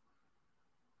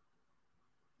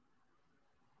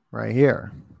 Right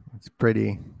here. It's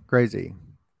pretty crazy.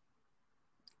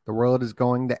 The world is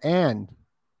going to end.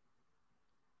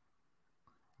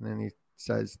 And then he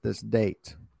says this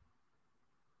date.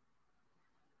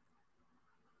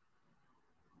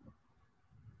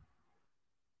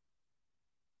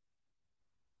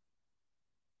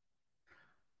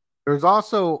 There's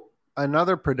also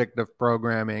another predictive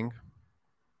programming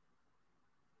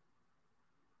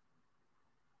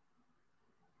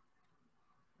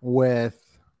with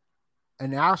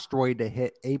an asteroid to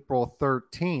hit April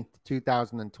 13th,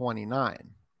 2029.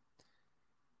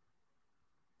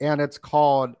 And it's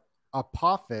called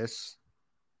Apophis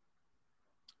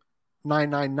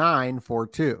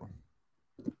 99942.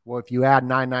 Well, if you add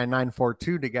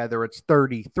 99942 together, it's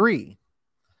 33.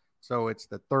 So it's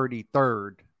the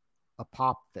 33rd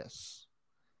Apophis,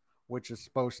 which is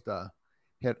supposed to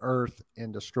hit Earth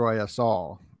and destroy us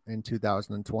all in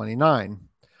 2029,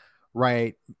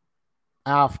 right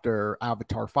after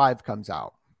Avatar 5 comes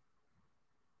out.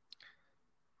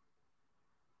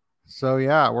 So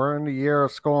yeah, we're in the year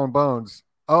of Skull and Bones.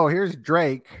 Oh, here's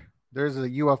Drake. There's a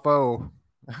UFO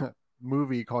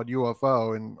movie called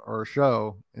UFO or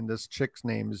show, and this chick's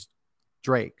name is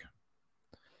Drake,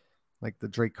 like the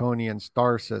Draconian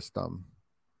star system.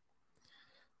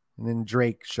 And then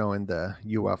Drake showing the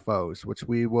UFOs, which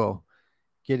we will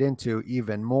get into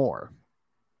even more.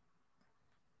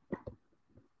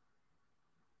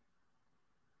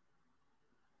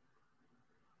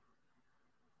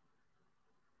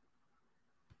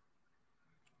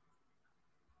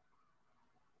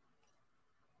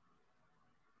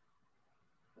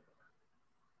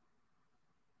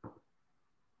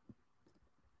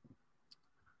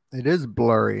 It is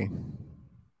blurry.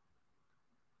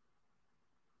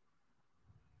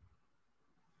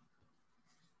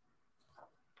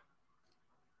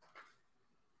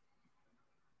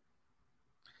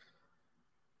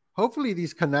 Hopefully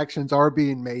these connections are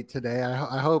being made today.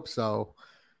 I hope so.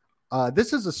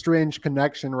 This is a strange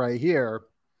connection right here.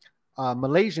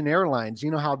 Malaysian Airlines,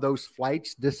 you know how those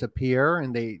flights disappear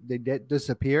and they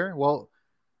disappear? Well,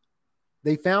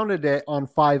 they founded it on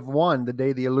 5/1, the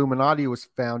day the Illuminati was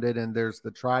founded, and there's the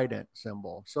trident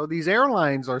symbol. So these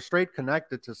airlines are straight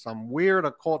connected to some weird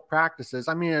occult practices.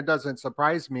 I mean, it doesn't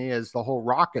surprise me, as the whole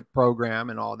rocket program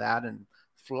and all that and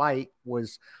flight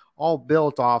was all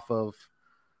built off of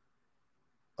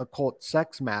occult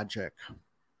sex magic.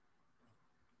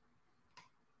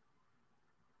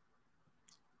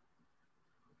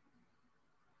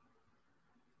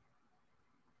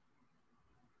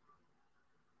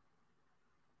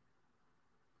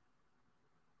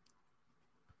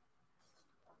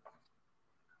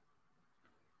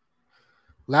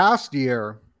 last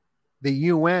year, the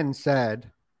UN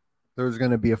said there was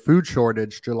going to be a food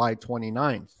shortage July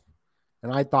 29th.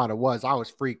 And I thought it was. I was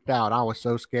freaked out. I was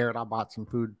so scared. I bought some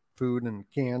food and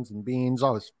cans and beans.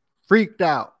 I was freaked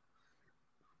out.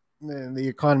 And the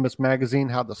Economist magazine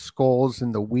had the skulls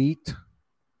in the wheat.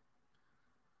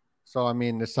 So, I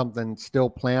mean, there's something still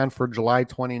planned for July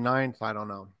 29th. I don't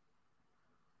know.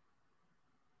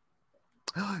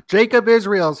 Jacob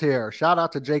Israel's here. Shout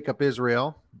out to Jacob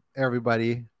Israel.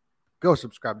 Everybody, go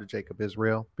subscribe to Jacob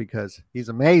Israel because he's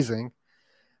amazing.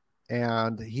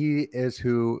 And he is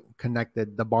who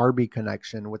connected the Barbie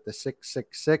connection with the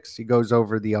 666. He goes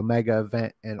over the Omega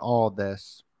event and all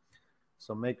this.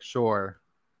 So make sure.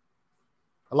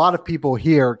 A lot of people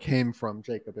here came from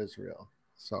Jacob Israel.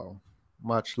 So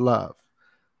much love.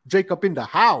 Jacob in the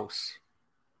house.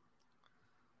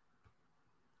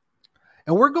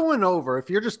 And we're going over, if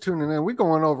you're just tuning in, we're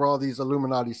going over all these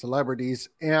Illuminati celebrities.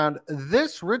 And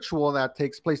this ritual that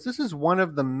takes place, this is one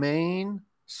of the main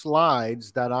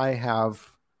slides that I have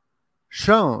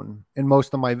shown in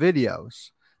most of my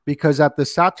videos. Because at the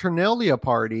Saturnalia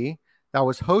party that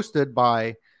was hosted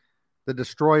by the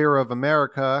Destroyer of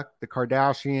America, the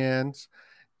Kardashians,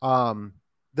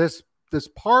 this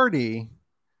party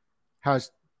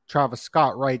has Travis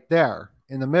Scott right there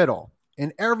in the middle.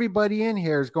 And everybody in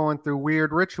here is going through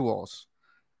weird rituals.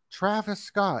 Travis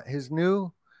Scott, his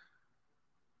new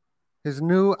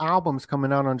album's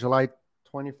coming out on July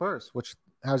 21st, which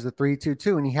has the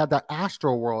 322, and he had that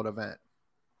Astro World event.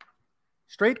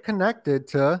 Straight connected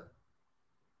to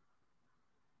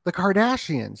the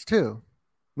Kardashians, too.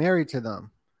 Married to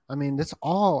them. I mean, this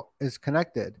all is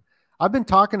connected. I've been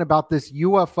talking about this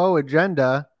UFO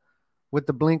agenda with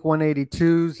the Blink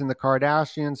 182s and the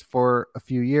Kardashians for a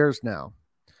few years now.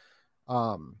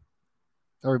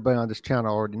 Everybody on this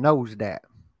channel already knows that.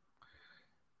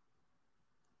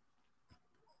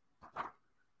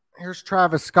 Here's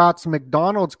Travis Scott's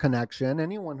McDonald's connection.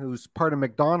 Anyone who's part of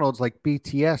McDonald's, like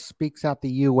BTS, speaks at the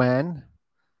UN.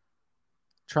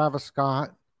 Travis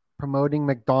Scott promoting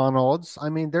McDonald's. I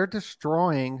mean, they're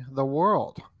destroying the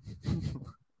world.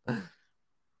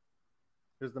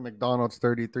 Here's the McDonald's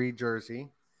 33 jersey.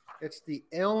 It's the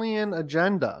alien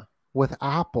agenda with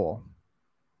Apple.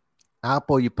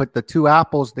 Apple, you put the two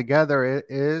apples together, it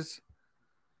is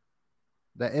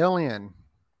the alien.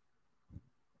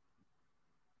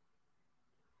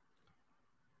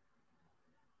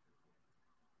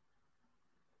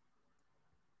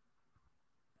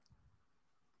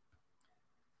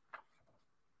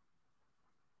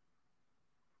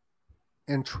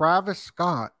 And Travis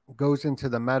Scott goes into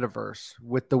the metaverse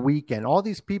with The Weeknd. All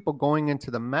these people going into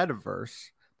the metaverse.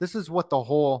 This is what the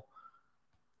whole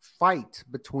fight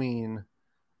between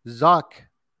Zuck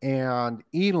and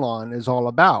Elon is all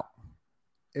about.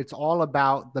 It's all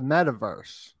about the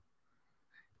metaverse,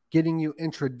 getting you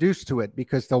introduced to it,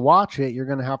 because to watch it, you're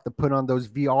going to have to put on those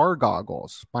VR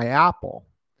goggles by Apple.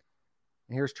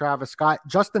 And here's Travis Scott.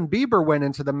 Justin Bieber went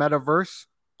into the metaverse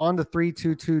on the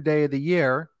 322 day of the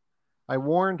year. I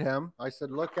warned him. I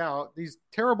said, look out. These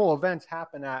terrible events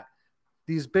happen at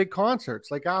these big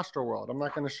concerts like Astroworld. I'm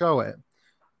not going to show it.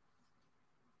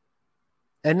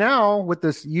 And now with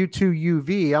this U2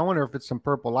 UV, I wonder if it's some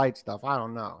purple light stuff. I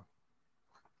don't know.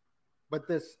 But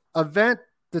this event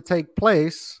to take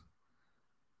place,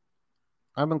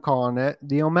 I've been calling it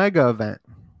the Omega event.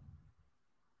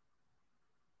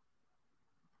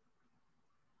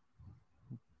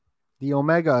 The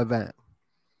Omega event.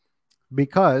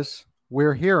 Because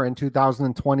we're here in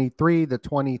 2023. The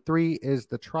 23 is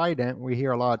the Trident. We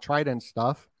hear a lot of Trident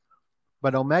stuff.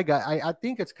 But Omega, I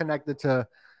think it's connected to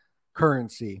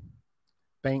currency,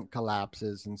 bank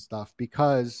collapses and stuff,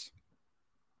 because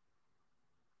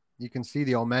you can see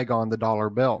the Omega on the dollar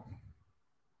bill.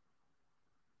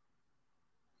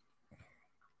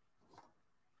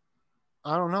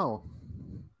 I don't know.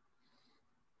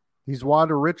 These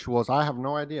water rituals, I have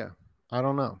no idea. I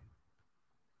don't know.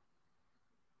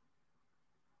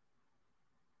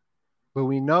 But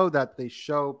we know that they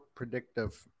show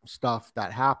predictive stuff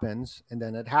that happens, and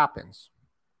then it happens.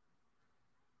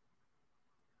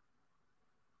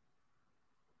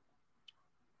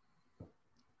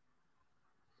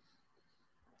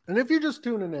 And if you're just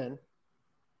tuning in,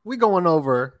 we're going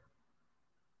over.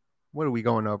 What are we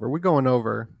going over? We're going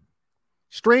over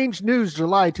Strange News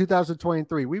July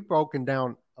 2023. We've broken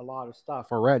down a lot of stuff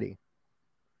already.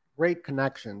 Great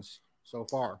connections so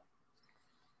far.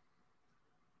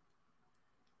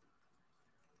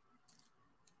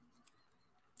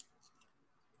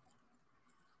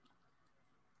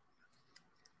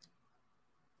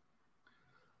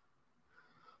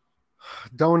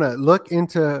 Donut, look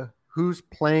into Who's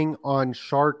playing on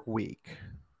Shark Week?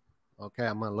 Okay,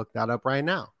 I'm going to look that up right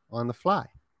now on the fly.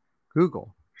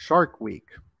 Google Shark Week.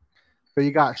 So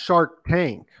you got Shark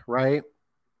Tank, right?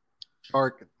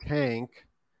 Shark Tank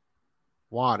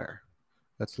water.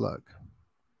 Let's look.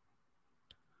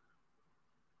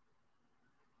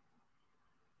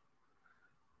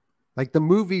 Like the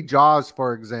movie Jaws,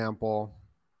 for example,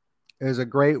 is a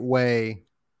great way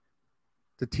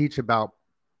to teach about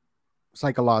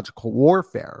psychological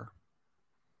warfare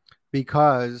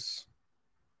because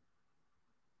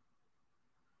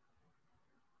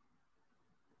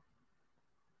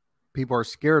people are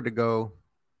scared to go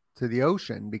to the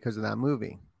ocean because of that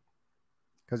movie,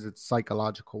 because it's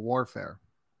psychological warfare.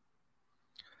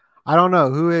 I don't know.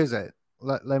 Who is it?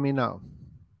 Let me know.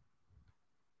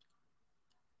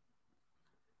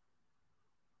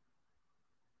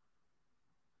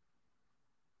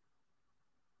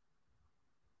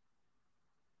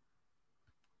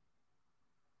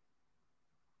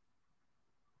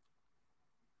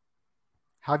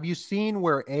 Have you seen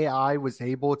where AI was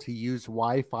able to use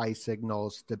Wi-Fi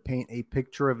signals to paint a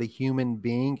picture of a human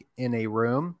being in a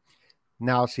room?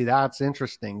 Now, see, that's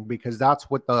interesting because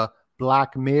that's what the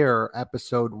Black Mirror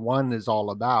episode 1 is all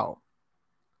about.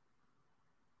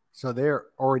 So they're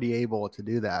already able to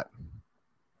do that.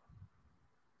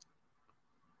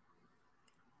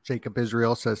 Jacob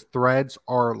Israel says threads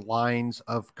are lines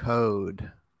of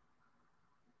code.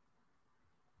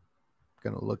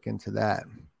 Going to look into that.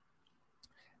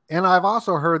 And I've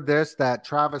also heard this that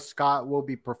Travis Scott will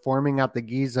be performing at the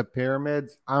Giza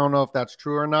pyramids. I don't know if that's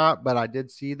true or not, but I did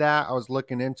see that. I was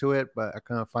looking into it, but I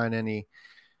couldn't find anything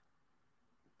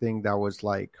that was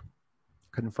like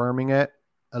confirming it,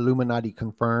 Illuminati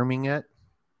confirming it.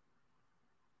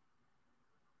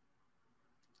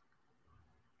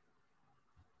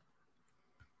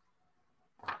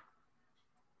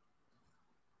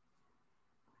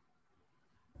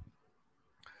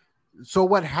 So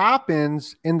what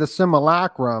happens in the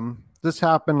simulacrum, this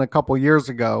happened a couple years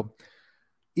ago.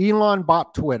 Elon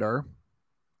bought Twitter.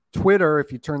 Twitter,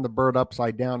 if you turn the bird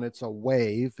upside down, it's a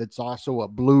wave. It's also a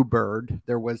bluebird.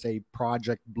 There was a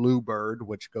Project Bluebird,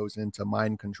 which goes into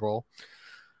mind control.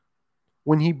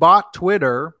 When he bought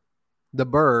Twitter, the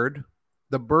bird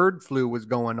flu was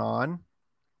going on,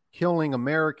 killing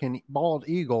American bald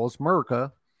eagles,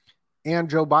 Merca,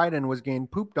 and Joe Biden was getting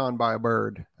pooped on by a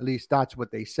bird. At least that's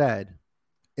what they said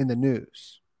in the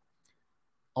news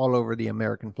all over the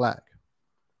American flag.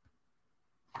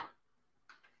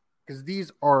 Because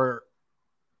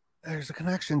there's a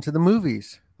connection to the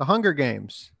movies, the Hunger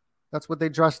Games. That's what they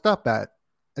dressed up at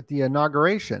the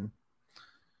inauguration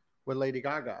with Lady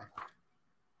Gaga.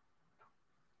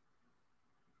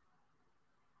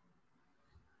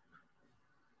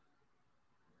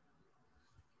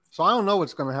 So I don't know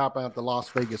what's going to happen at the Las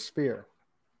Vegas Sphere.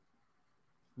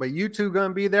 But U2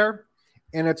 going to be there,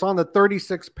 and it's on the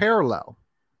 36th parallel.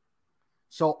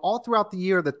 So all throughout the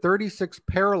year, the 36th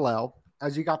parallel,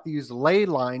 as you got these ley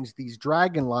lines, these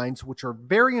dragon lines, which are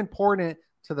very important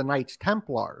to the Knights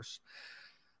Templars.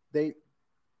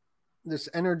 This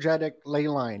energetic ley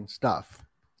line stuff,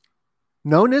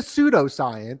 known as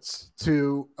pseudoscience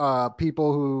to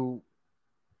people who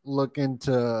look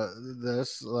into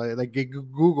this, like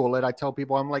Google it. I tell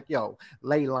people, I'm like, yo,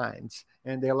 ley lines.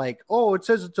 And they're like, oh, it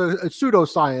says it's a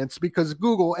pseudoscience because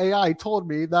Google AI told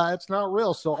me that it's not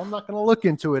real. So I'm not going to look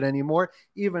into it anymore,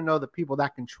 even though the people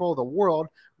that control the world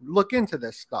look into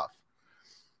this stuff.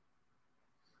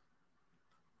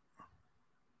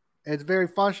 It's very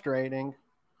frustrating,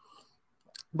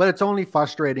 but it's only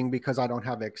frustrating because I don't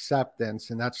have acceptance.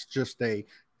 And that's just a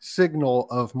signal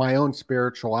of my own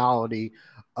spirituality,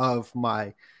 of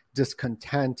my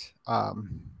discontent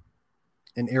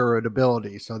and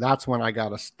irritability. So that's when I got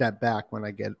to step back when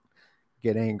I get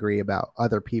angry about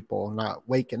other people not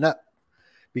waking up,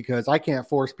 because I can't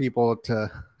force people to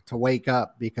wake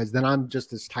up, because then I'm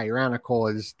just as tyrannical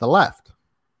as the left.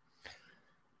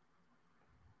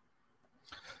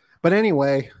 But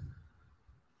anyway,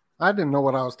 I didn't know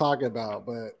what I was talking about,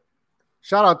 but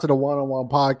shout out to the One-on-One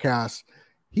podcast.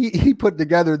 He put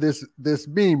together this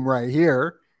meme right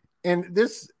here, and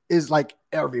this is like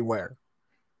everywhere.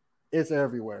 It's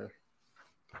everywhere.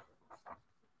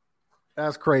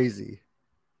 That's crazy.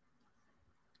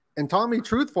 And Tommy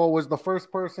Truthful was the first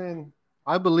person,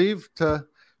 I believe, to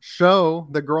show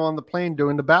the girl on the plane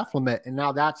doing the Baphomet, and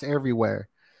now that's everywhere.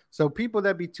 So people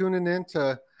that be tuning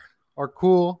into our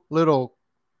cool little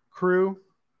crew,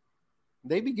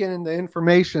 they be getting the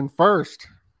information first.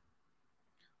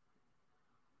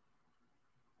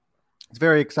 It's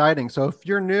very exciting. So if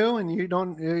you're new and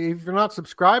if you're not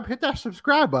subscribed, hit that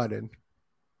subscribe button.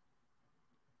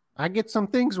 I get some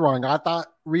things wrong. I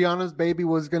thought Rihanna's baby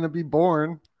was going to be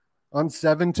born on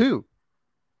 7/2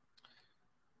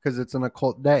 because it's an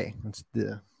occult day. It's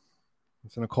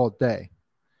an occult day.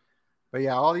 But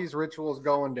yeah, all these rituals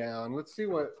going down. Let's see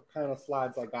what kind of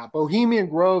slides I got. Bohemian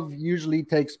Grove usually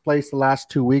takes place the last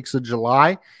 2 weeks of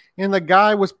July, and the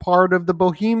guy was part of the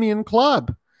Bohemian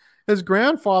Club. His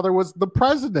grandfather was the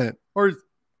president, or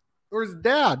his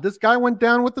dad. This guy went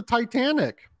down with the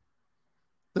Titanic,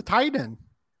 the Titan.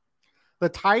 The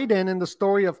Titan in the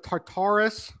story of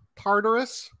Tartarus,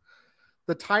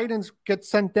 the Titans get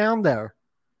sent down there,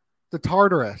 the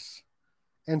Tartarus.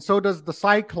 And so does the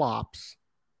Cyclops.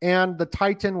 And the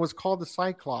Titan was called the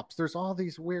Cyclops. There's all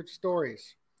these weird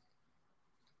stories.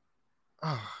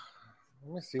 Oh,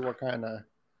 let me see what kind of.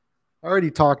 I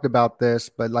already talked about this,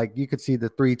 but like you could see the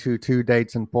 322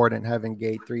 date's important, Heaven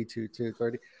Gate 322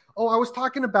 30. Oh, I was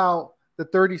talking about the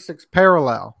 36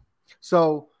 parallel.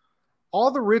 So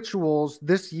all the rituals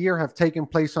this year have taken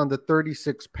place on the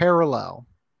 36 parallel.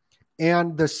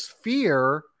 And the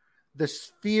sphere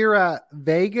at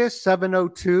Vegas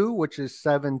 702, which is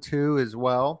 7-2 as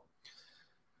well.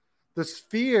 The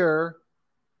sphere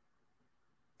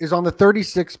is on the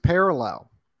 36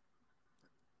 parallel.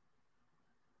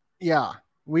 Yeah,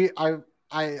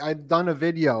 I've done a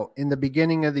video in the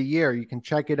beginning of the year. You can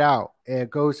check it out. It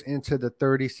goes into the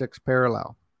 36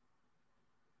 parallel.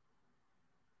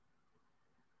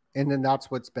 And then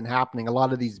that's what's been happening. A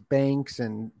lot of these banks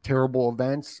and terrible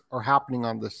events are happening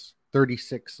on this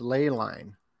 36 ley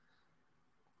line.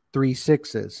 3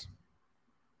 6s.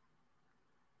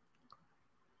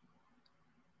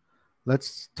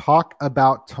 Let's talk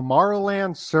about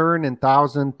Tomorrowland, CERN, and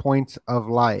 1,000 Points of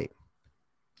Light.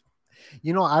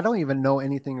 You know, I don't even know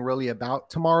anything really about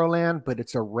Tomorrowland, but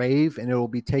it's a rave, and it will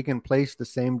be taking place the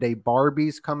same day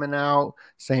Barbie's coming out,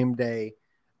 same day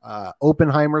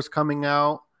Oppenheimer's coming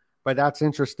out. But that's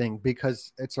interesting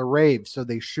because it's a rave. So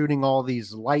they're shooting all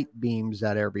these light beams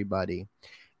at everybody.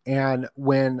 And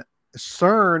when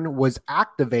CERN was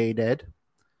activated,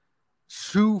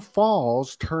 Sioux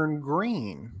Falls turned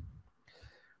green,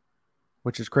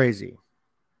 which is crazy.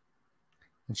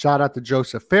 And shout out to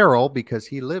Joseph Farrell because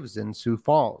he lives in Sioux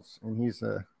Falls. And he's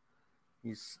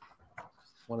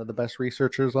one of the best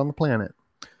researchers on the planet.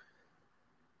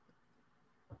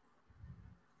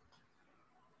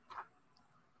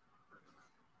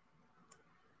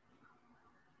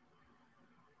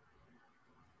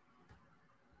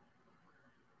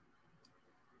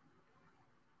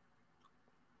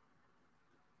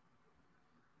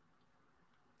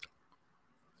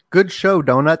 Good show,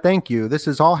 Donut. Thank you. This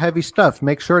is all heavy stuff.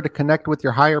 Make sure to connect with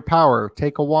your higher power.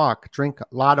 Take a walk. Drink a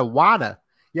lot of water.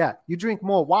 Yeah, you drink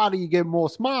more water, you get more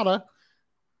smarter.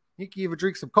 You can even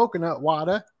drink some coconut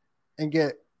water and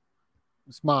get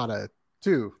smarter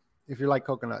too, if you like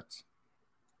coconuts.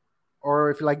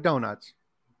 Or if you like donuts.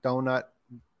 Donut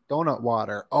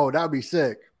water. Oh, that'd be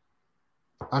sick.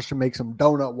 I should make some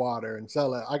donut water and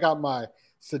sell it. I got my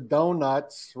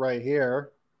Sedonuts right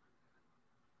here.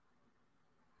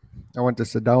 I went to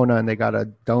Sedona and they got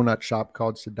a donut shop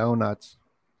called Sedonuts.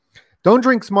 Don't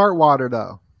drink smart water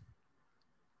though.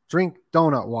 Drink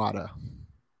donut water.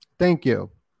 Thank you,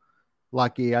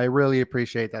 Lucky. I really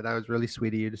appreciate that. That was really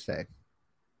sweet of you to say.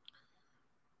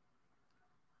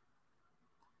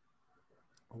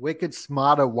 Wicked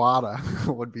smarter water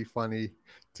would be funny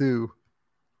too.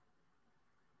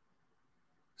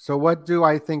 So what do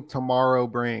I think tomorrow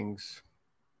brings?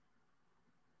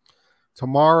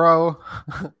 Tomorrow,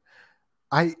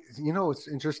 what's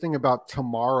interesting about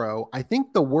tomorrow? I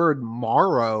think the word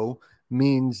morrow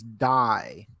means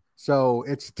die. So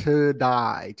it's to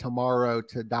die, tomorrow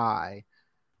to die.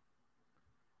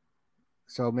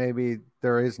 So maybe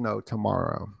there is no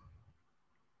tomorrow.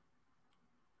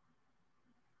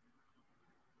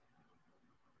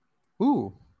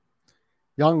 Ooh.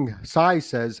 Young Sai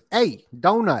says, "Hey,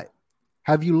 Donut,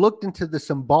 have you looked into the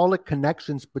symbolic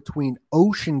connections between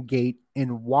Ocean Gate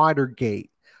and Watergate?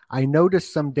 I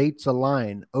noticed some dates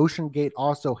align. Ocean Gate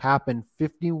also happened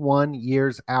 51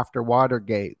 years after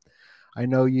Watergate. I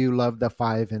know you love the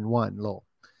 5-in-1. Lol.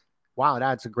 Wow,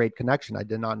 that's a great connection. I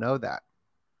did not know that.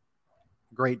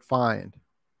 Great find.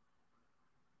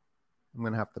 I'm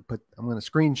going to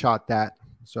screenshot that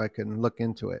so I can look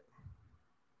into it.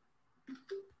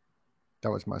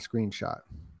 That was my screenshot.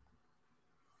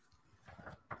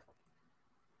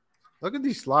 Look at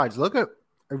these slides.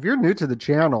 If you're new to the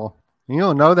channel, you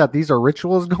don't know that these are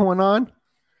rituals going on.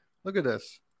 Look at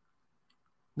this.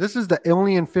 This is the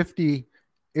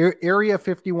Area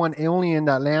 51 alien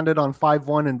that landed on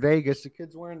 5-1 in Vegas. The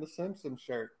kid's wearing the Simpsons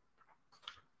shirt.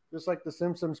 Just like the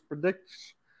Simpsons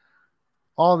predicts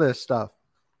all this stuff.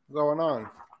 going on.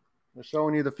 They're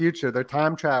showing you the future. They're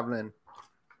time traveling.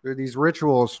 There are these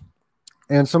rituals.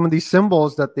 And some of these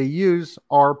symbols that they use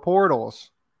are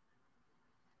portals.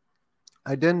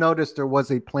 I did notice there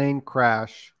was a plane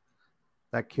crash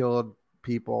that killed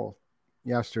people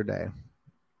yesterday.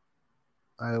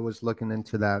 I was looking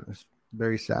into that. It's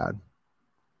very sad.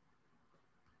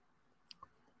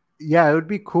 Yeah, it would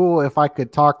be cool if I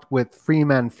could talk with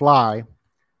Freeman Fly.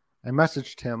 I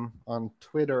messaged him on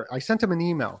Twitter. I sent him an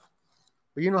email.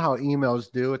 But you know how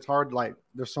emails do. It's hard, like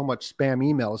there's so much spam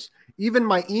emails. Even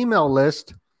my email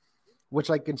list, which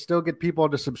I can still get people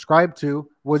to subscribe to,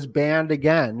 was banned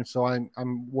again. So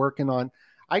I'm working on.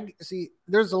 I see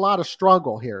there's a lot of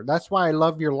struggle here. That's why I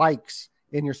love your likes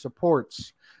and your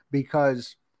supports,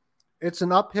 because it's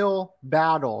an uphill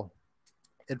battle.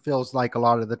 It feels like a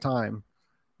lot of the time.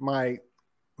 My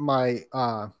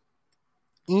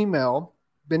email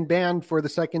been banned for the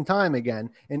second time again,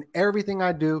 and everything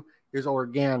I do is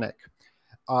organic.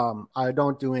 I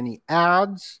don't do any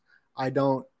ads. I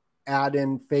don't add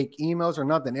in fake emails or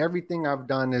nothing. Everything I've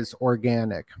done is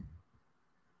organic.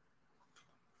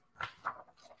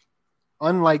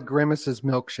 Unlike Grimace's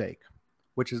milkshake,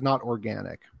 which is not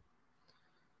organic.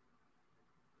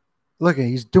 Look at,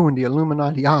 he's doing the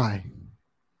Illuminati eye.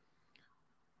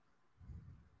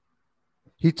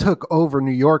 He took over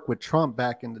New York with Trump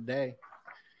back in the day.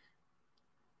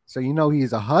 So you know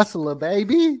he's a hustler,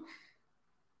 baby.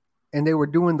 And they were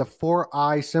doing the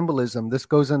 4-eye symbolism. This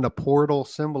goes into portal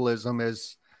symbolism.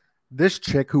 Is this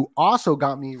chick who also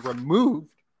got me removed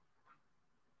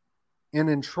and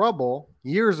in trouble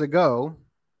years ago.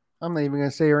 I'm not even going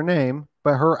to say her name,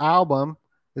 but her album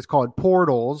is called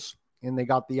Portals, and they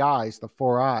got the eyes, the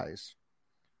 4 eyes.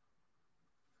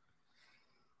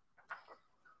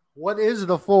 What is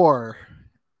the 4?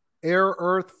 Air,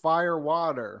 earth, fire,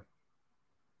 water.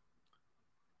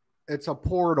 It's a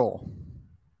portal.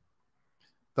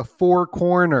 The 4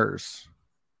 corners.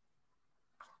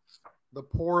 The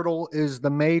portal is the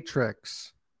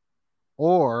matrix.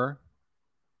 Or,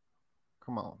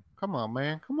 come on,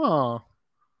 man. Come on.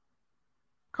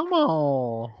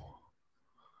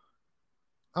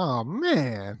 Oh,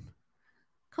 man.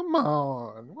 Come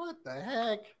on. What the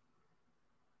heck?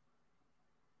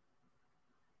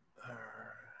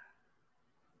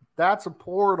 That's a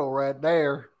portal right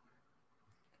there.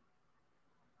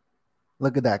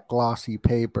 Look at that glossy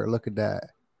paper. Look at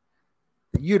that.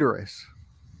 The uterus.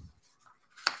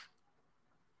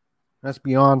 That's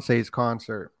Beyonce's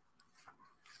concert.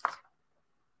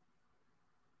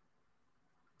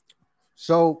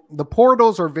 So the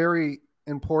portals are very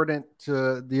important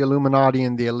to the Illuminati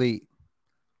and the elite.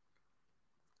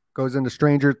 Goes into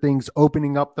Stranger Things,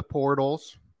 opening up the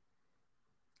portals.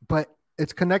 But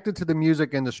it's connected to the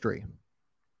music industry.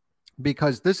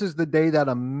 Because this is the day that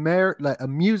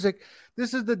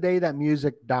this is the day that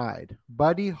music died.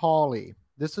 Buddy Holly.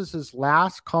 This is his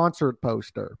last concert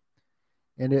poster.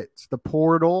 And it's the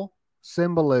portal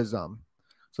symbolism.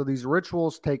 So these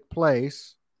rituals take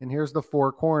place, and here's the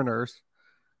 4 corners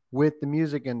with the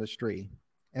music industry.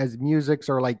 As musics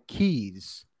are like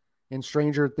keys. In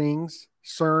Stranger Things,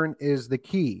 CERN is the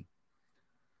key.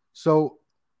 So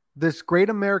this great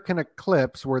American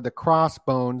eclipse where the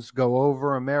crossbones go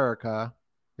over America,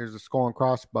 here's the skull and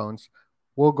crossbones,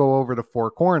 will go over the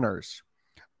 4 corners.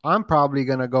 I'm probably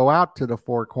going to go out to the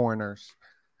 4 corners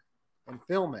and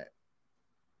film it.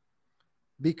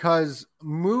 Because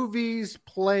movies,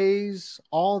 plays,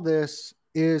 all this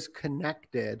is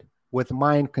connected with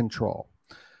mind control.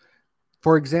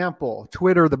 For example,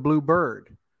 Twitter, the Blue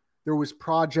Bird. There was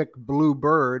Project Blue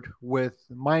Bird with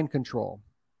mind control.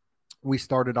 We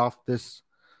started off this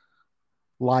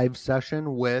live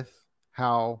session with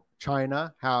how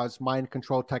China has mind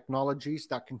control technologies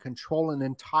that can control an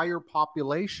entire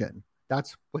population.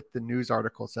 That's what the news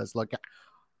article says. Look,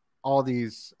 all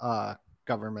these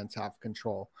governments have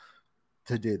control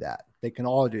to do that. They can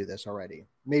all do this already.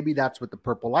 Maybe that's what the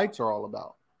purple lights are all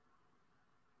about.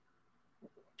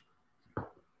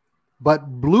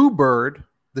 But Bluebird,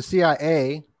 the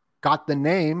CIA, got the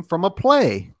name from a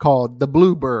play called The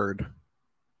Bluebird.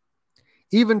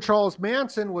 Even Charles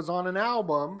Manson was on an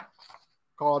album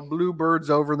called Bluebirds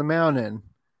Over the Mountain.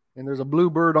 And there's a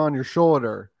bluebird on your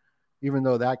shoulder, even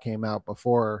though that came out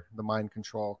before the mind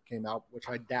control came out, which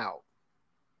I doubt.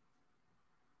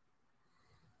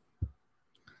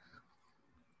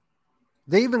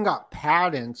 They even got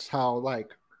patents how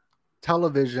like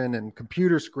television and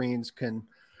computer screens can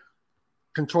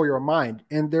control your mind.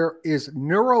 And there is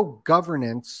neuro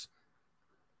governance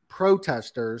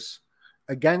protesters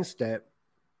against it.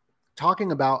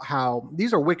 talking about how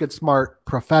these are wicked smart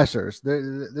professors.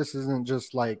 This isn't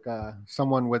just like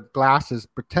someone with glasses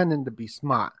pretending to be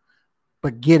smart,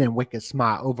 but getting wicked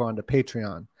smart over on the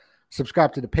Patreon.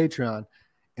 Subscribe to the Patreon,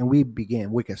 and we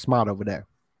begin wicked smart over there.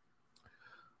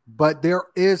 But there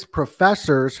is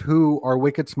professors who are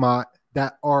wicked smart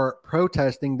that are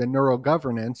protesting the neural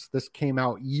governance. This came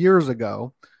out years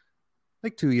ago,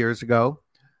 like 2 years ago,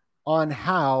 on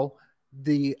how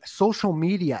the social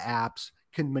media apps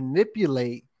can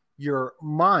manipulate your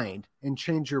mind and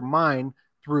change your mind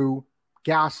through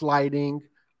gaslighting,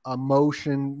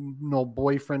 emotional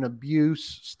boyfriend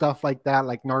abuse, stuff like that,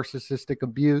 like narcissistic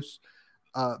abuse,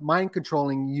 mind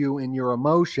controlling you and your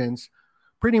emotions,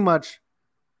 pretty much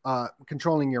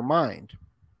controlling your mind.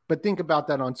 But think about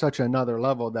that on such another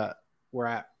level that we're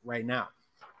at right now.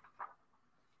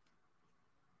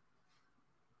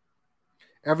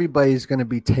 Everybody's going to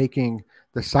be taking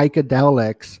the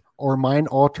psychedelics or mind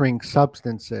altering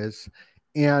substances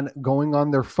and going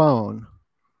on their phone,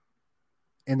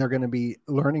 and they're going to be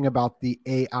learning about the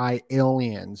AI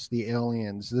aliens, the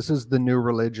aliens. This is the new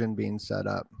religion being set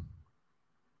up.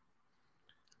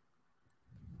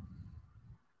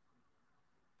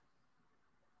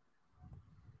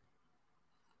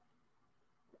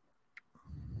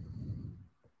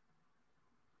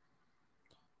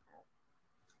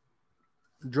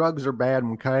 Drugs are bad,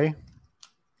 okay?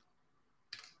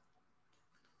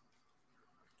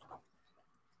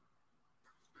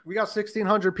 We got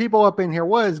 1,600 people up in here.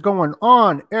 What is going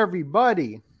on,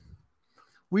 everybody?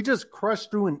 We just crushed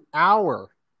through an hour.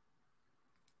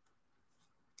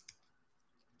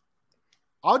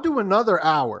 I'll do another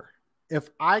hour if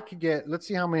I could get. Let's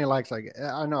see how many likes I get.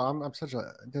 I know I'm such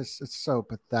a. This it's so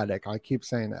pathetic. I keep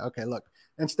saying that. Okay, look.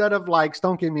 Instead of likes,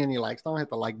 don't give me any likes. Don't hit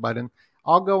the like button.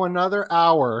 I'll go another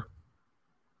hour,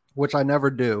 which I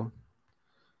never do.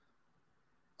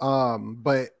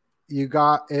 But you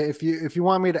got if you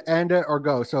want me to end it or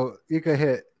go, so you could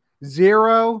hit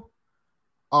 0.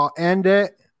 I'll end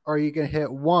it, or you can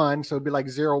hit 1. So it'd be like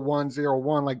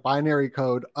 0101, like binary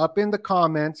code up in the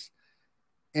comments.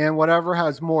 And whatever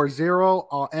has more 0,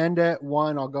 I'll end it.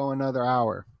 1, I'll go another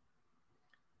hour.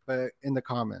 But in the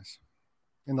comments,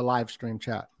 in the live stream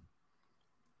chat.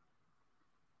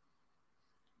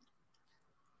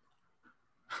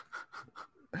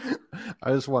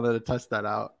 I just wanted to test that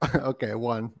out. Okay,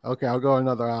 1. Okay, I'll go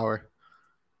another hour.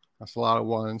 That's a lot of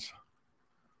 1s.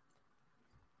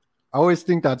 I always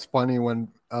think that's funny when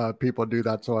people do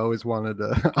that, so I always wanted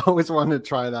to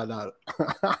try that out.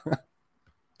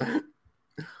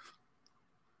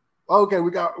 Okay,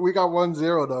 we got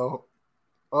 1-0 though.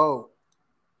 Oh,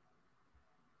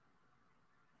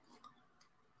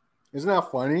 isn't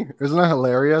that funny? Isn't that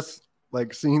hilarious?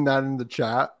 Like seeing that in the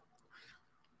chat.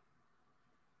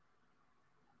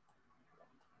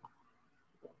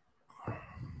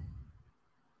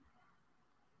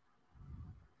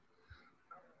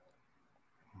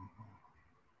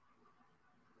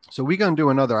 So we're gonna do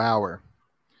another hour.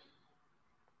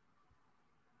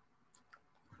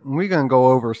 We're gonna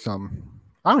go over some.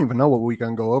 I don't even know what we're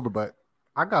gonna go over, but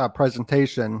I got a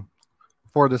presentation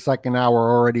for the second hour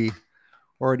already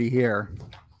here.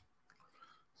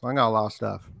 So I got a lot of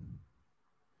stuff.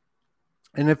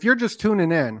 And if you're just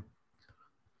tuning in,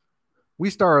 we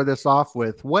started this off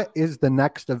with what is the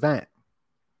next event?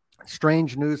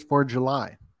 Strange news for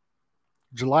July.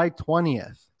 July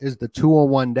 20th is the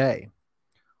 201 day.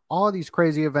 All of these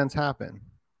crazy events happen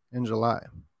in July.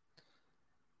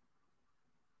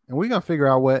 And we're going to figure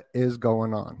out what is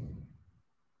going on.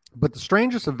 But the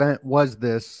strangest event was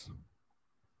this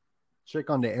chick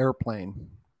on the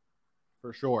airplane,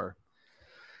 for sure.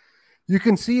 You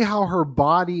can see how her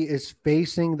body is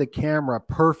facing the camera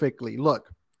perfectly. Look,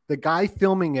 the guy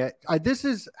filming it, this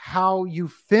is how you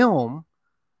film.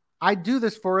 I do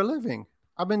this for a living.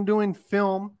 I've been doing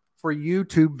film for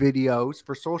YouTube videos,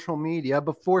 for social media,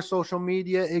 before social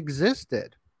media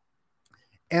existed.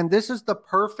 And this is the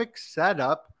perfect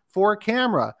setup for a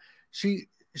camera.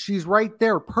 She's right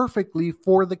there perfectly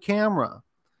for the camera.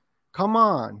 Come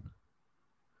on.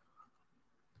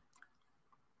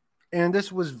 And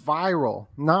this was viral.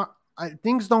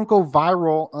 Things don't go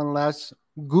viral unless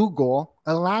Google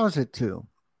allows it to.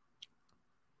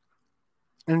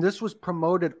 And this was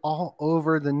promoted all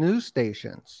over the news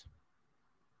stations.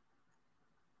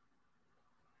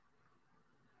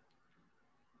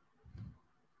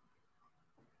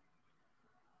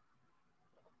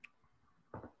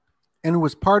 And it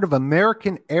was part of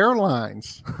American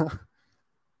Airlines,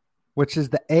 which is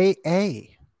the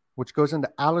AA, which goes into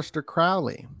Aleister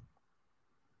Crowley.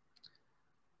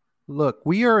 Look,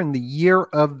 we are in the year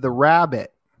of the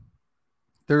rabbit.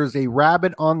 There's a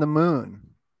rabbit on the moon.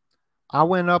 I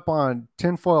went up on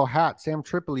Tinfoil Hat, Sam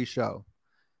Tripoli show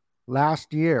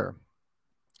last year,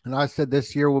 and I said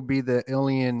this year will be the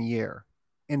alien year.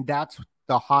 And that's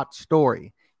the hot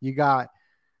story. You got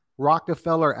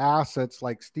Rockefeller assets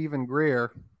like Stephen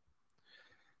Greer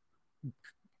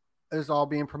is all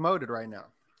being promoted right now.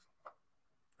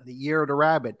 The year of the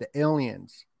rabbit, the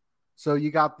aliens. So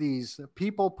you got these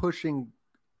people pushing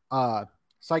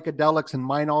psychedelics and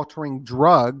mind-altering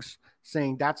drugs,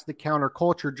 saying that's the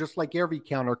counterculture, just like every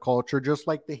counterculture, just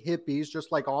like the hippies,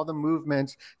 just like all the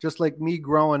movements, just like me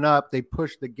growing up. They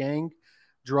push the gang,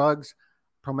 drugs,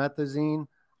 promethazine,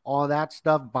 all that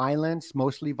stuff, violence,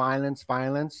 mostly violence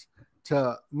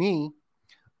to me.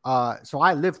 So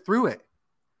I lived through it.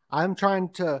 I'm trying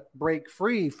to break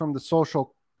free from the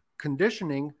social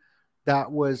conditioning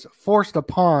that was forced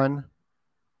upon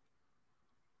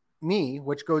me,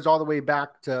 which goes all the way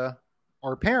back to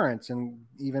our parents and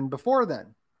even before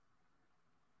then.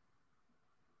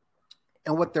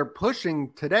 And what they're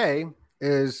pushing today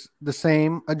is the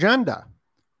same agenda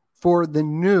for the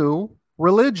new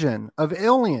religion of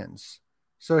aliens.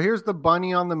 So here's the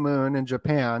bunny on the moon in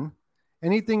Japan.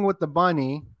 Anything with the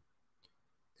bunny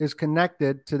is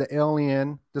connected to the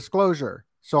alien disclosure.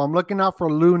 So I'm looking out for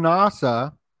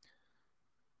Lunasa,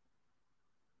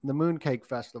 the Mooncake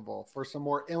Festival, for some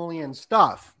more alien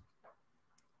stuff.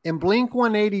 And Blink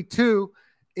 182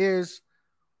 is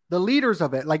the leaders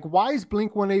of it. Like, why is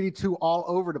Blink 182 all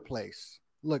over the place?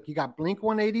 Look, you got Blink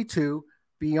 182,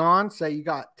 Beyonce, you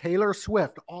got Taylor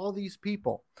Swift, all these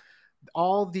people,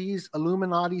 all these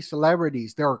Illuminati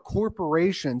celebrities. There are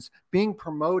corporations being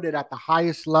promoted at the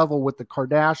highest level with the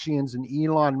Kardashians and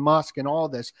Elon Musk and all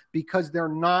this because they're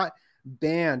not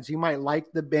bands. You might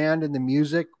like the band and the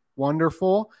music,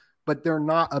 wonderful, but they're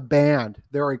not a band.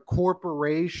 They're a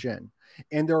corporation,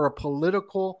 and they're a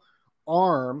political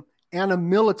arm and a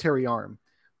military arm.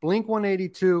 Blink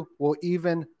 182 will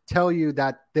even tell you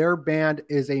that their band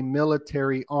is a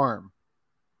military arm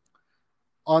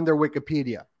on their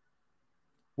Wikipedia.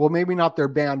 Well, maybe not their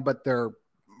band, but their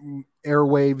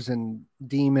airwaves and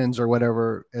demons or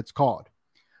whatever it's called.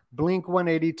 Blink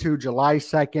 182, July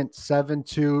 2nd,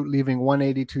 7/2, leaving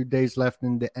 182 days left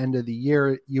in the end of the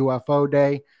year, UFO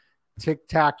Day. Tic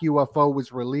Tac UFO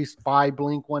was released by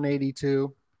Blink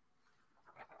 182.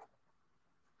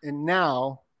 And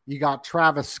now you got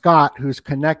Travis Scott, who's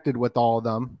connected with all of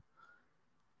them,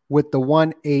 with the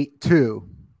 182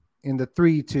 in the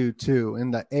 322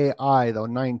 in the AI, though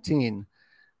 19,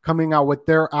 coming out with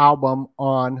their album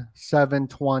on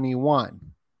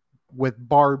 7/21 with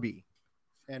Barbie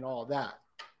and all that.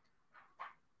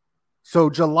 So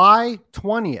July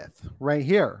 20th, right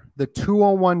here, the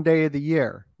 201 day of the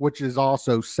year, which is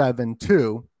also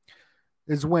 7/2,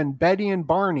 is when Betty and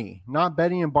Barney, not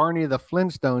Betty and Barney the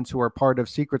Flintstones, who are part of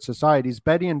secret societies,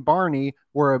 Betty and Barney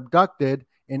were abducted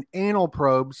and anal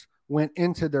probes went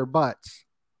into their butts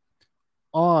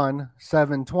on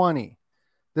 7/20.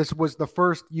 This was the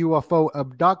first UFO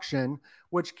abduction,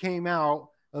 which came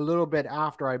out a little bit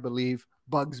after, I believe,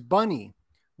 Bugs Bunny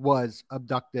was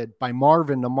abducted by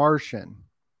Marvin the Martian.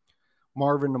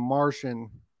 Marvin the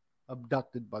Martian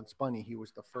abducted Bugs Bunny. He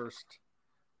was the first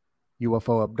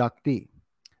UFO abductee.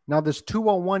 Now, this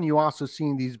 201, you also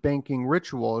seen these banking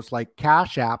rituals like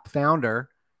Cash App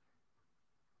founder,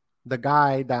 the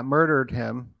guy that murdered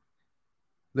him,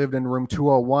 lived in room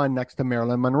 201 next to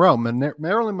Marilyn Monroe.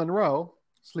 Marilyn Monroe,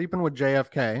 sleeping with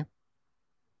JFK,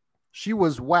 she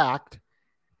was whacked.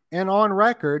 And on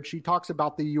record, she talks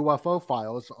about the UFO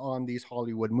files on these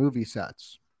Hollywood movie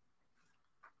sets.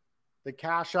 The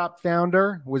Cash App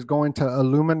founder was going to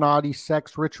Illuminati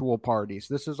sex ritual parties.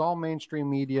 This is all mainstream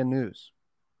media news.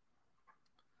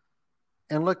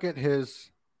 And look at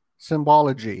his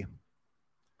symbology.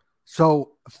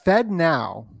 So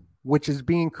FedNow, which is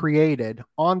being created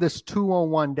on this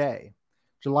 201 day,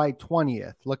 July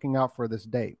 20th, looking out for this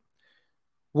date,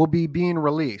 will be being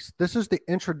released. This is the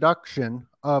introduction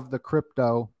of the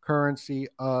cryptocurrency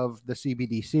of the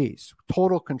CBDCs,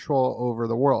 total control over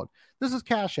the world. This is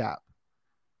Cash App.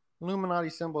 Illuminati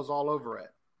symbols all over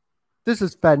it. This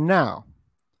is FedNow.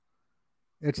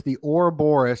 It's the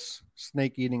Ouroboros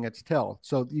snake eating its tail.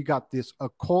 So you got this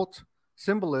occult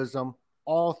symbolism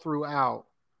all throughout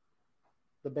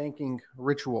the banking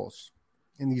rituals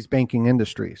in these banking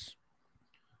industries.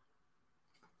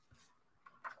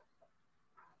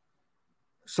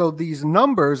 So these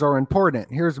numbers are important.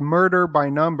 Here's murder by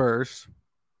numbers.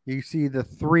 You see the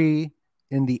 3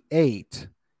 and the 8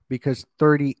 because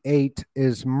 38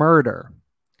 is murder.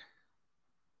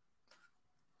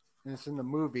 And it's in the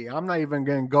movie. I'm not even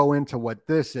going to go into what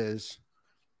this is.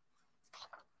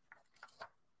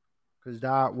 because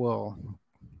that will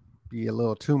be a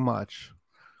little too much.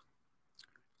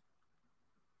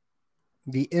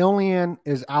 The alien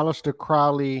is Aleister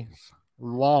Crowley's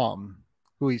Lom,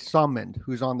 who he summoned,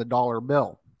 who's on the dollar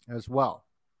bill as well.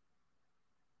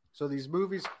 So these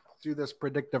movies do this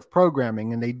predictive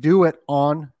programming, and they do it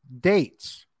on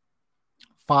dates.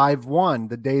 5/1,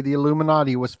 the day the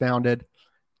Illuminati was founded.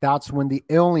 That's when the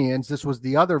aliens, this was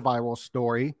the other viral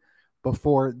story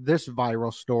before this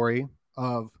viral story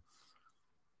of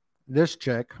this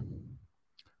chick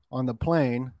on the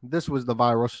plane. This was the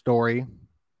viral story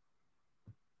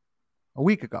a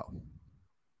week ago,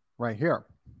 right here.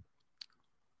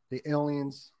 The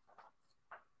aliens,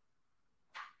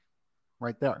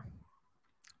 right there.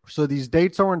 So these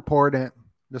dates are important.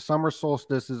 The summer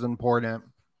solstice is important.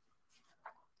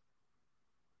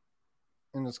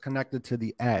 And it's connected to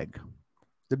the egg.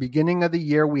 The beginning of the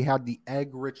year, we had the egg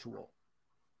ritual.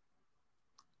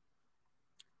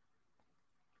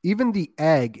 Even the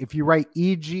egg, if you write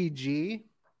EGG,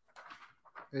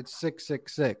 it's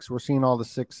 666. We're seeing all the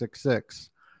 666.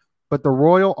 But the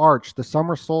royal arch, the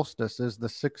summer solstice, is the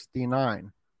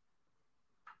 69.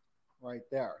 Right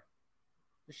there.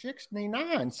 The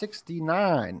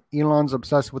 69. Elon's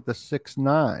obsessed with the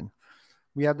 69.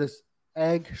 We have this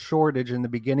egg shortage in the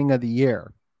beginning of the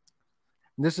year.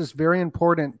 And this is very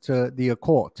important to the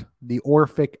occult, the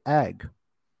Orphic egg.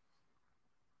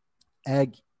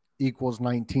 Egg equals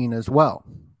 19 as well.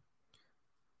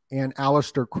 And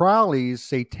Aleister Crowley's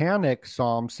satanic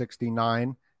Psalm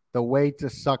 69, the way to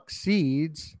suck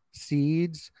seeds,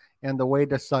 and the way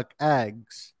to suck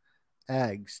eggs.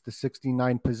 The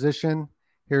 69 position.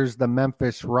 Here's the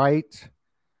Memphis Rite,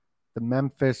 the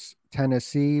Memphis,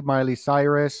 Tennessee, Miley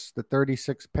Cyrus, the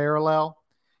 36th parallel.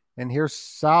 And here's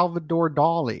Salvador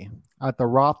Dali at the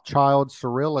Rothschild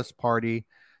Surrealist Party,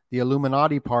 the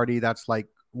Illuminati party. That's like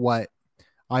what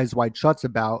Eyes Wide Shut's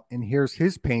about. And here's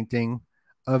his painting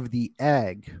of the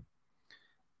egg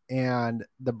and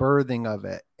the birthing of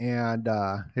it. And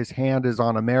his hand is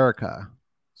on America.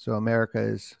 So America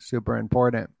is super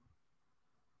important.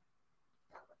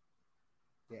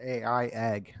 The AI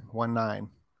egg, 19.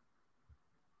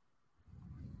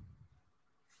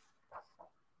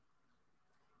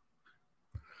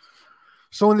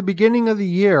 So in the beginning of the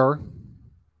year,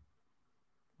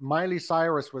 Miley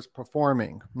Cyrus was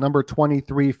performing number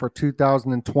 23 for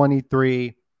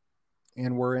 2023.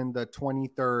 And we're in the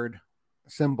 23rd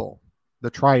symbol, the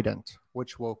trident,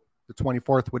 which will, the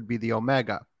 24th would be the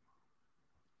omega.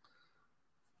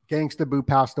 Gangsta Boo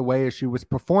passed away as she was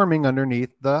performing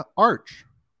underneath the arch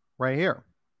right here.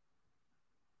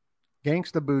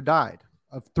 Gangsta Boo died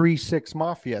of 3-6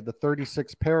 Mafia, the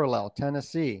 36th parallel,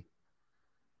 Tennessee.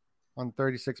 On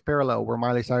 36th parallel, where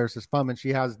Miley Cyrus is from, and she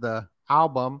has the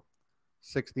album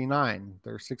 69.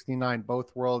 There's 69,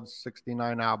 both worlds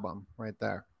 69 album right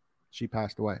there. She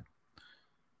passed away.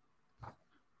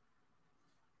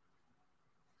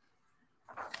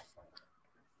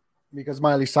 Because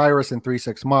Miley Cyrus and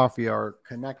 3-6 Mafia are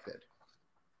connected.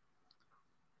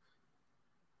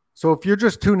 So if you're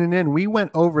just tuning in, we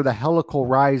went over the helical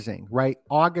rising, right?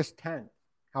 August 10th.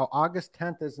 How August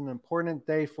 10th is an important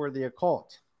day for the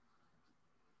occult.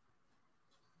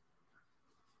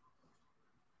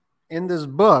 In this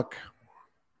book,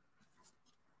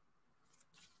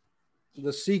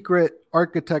 The Secret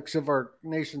Architects of Our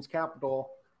Nation's Capital,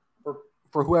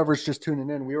 for whoever's just tuning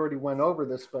in, we already went over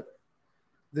this, but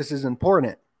this is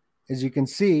important. As you can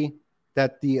see,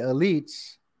 that the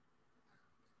elites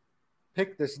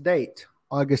picked this date,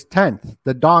 August 10th,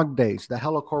 the dog days, the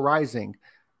helical rising.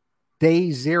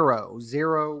 Day 0.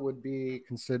 0 would be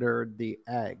considered the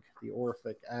egg, the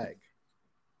Orphic egg.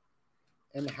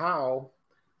 And how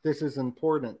this is an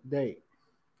important date.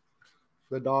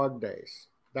 The dog days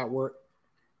that we're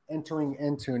entering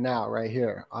into now, right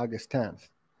here, August 10th.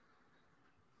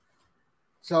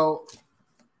 So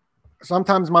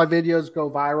sometimes my videos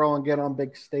go viral and get on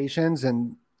big stations,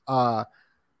 and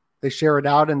they share it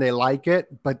out and they like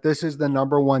it. But this is the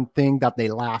number one thing that they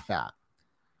laugh at.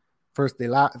 First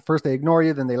they ignore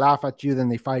you, then they laugh at you, then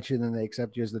they fight you, then they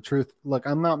accept you as the truth. Look,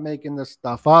 I'm not making this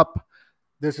stuff up.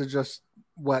 This is just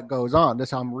what goes on. This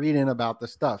is how I'm reading about the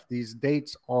stuff. These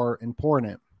dates are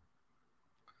important.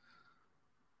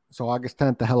 So August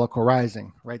 10th, the helical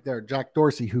rising, right there. Jack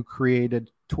Dorsey, who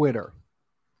created Twitter.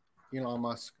 Elon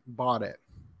Musk bought it.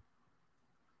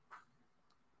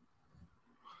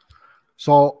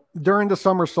 So during the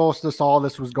summer solstice, all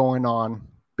this was going on.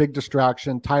 Big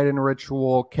distraction, Titan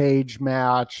ritual, cage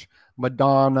match,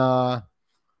 Madonna,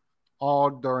 all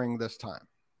during this time.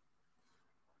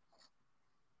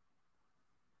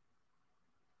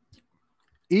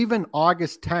 Even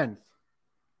August 10th,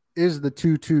 is the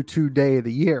 222 day of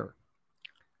the year.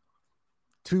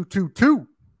 222.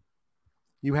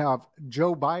 You have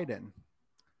Joe Biden,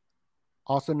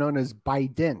 also known as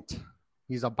Bident.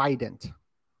 He's a Bident.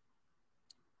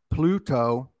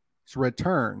 Pluto's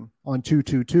return on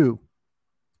 222.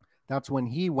 That's when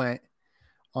he went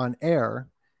on air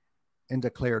and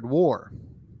declared war.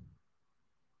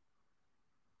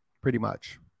 Pretty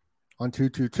much. On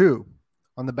 222.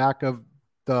 On the back of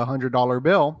the $100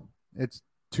 bill, it's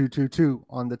 222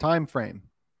 on the time frame.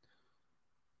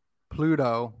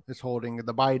 Pluto is holding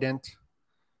the Bident,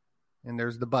 and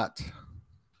there's the butt.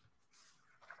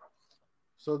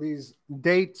 So these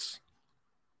dates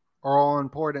are all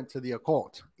important to the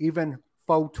occult. Even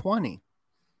 420.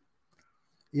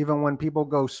 Even when people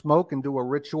go smoke and do a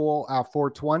ritual at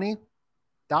 420,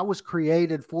 that was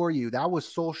created for you. That was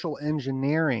social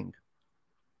engineering.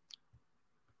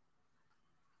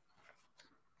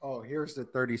 Oh, here's the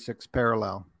 36th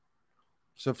parallel.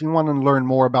 So if you want to learn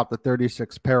more about the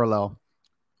 36th parallel,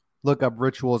 look up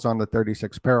rituals on the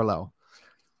 36th parallel.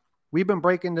 We've been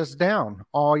breaking this down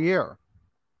all year,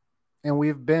 and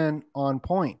we've been on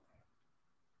point,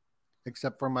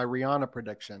 except for my Rihanna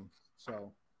prediction.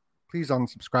 So please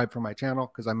unsubscribe from my channel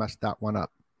because I messed that one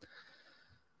up.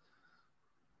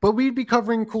 But we'd be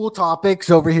covering cool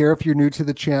topics over here if you're new to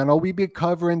the channel. We'd be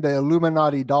covering the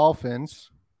Illuminati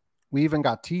dolphins. We even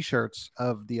got t-shirts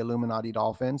of the Illuminati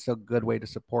dolphins, so good way to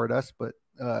support us. But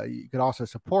you could also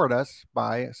support us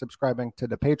by subscribing to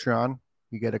the Patreon.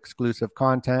 You get exclusive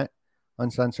content,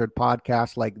 uncensored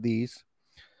podcasts like these.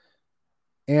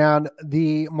 And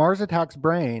the Mars Attacks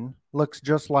brain looks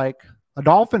just like a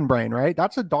dolphin brain, right?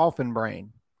 That's a dolphin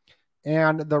brain.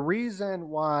 And the reason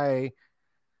why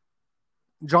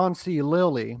John C.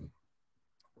 Lilly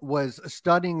was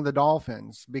studying the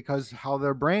dolphins, because how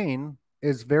their brain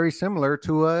is very similar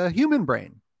to a human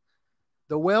brain.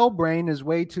 The whale brain is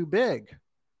way too big.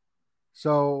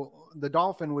 So the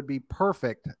dolphin would be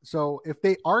perfect. So if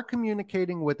they are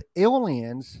communicating with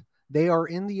aliens, they are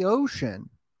in the ocean.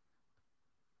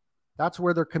 That's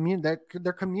where they're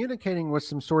communicating with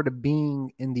some sort of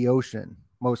being in the ocean,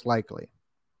 most likely.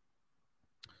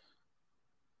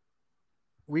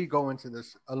 We go into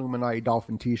this Illuminati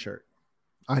dolphin t-shirt.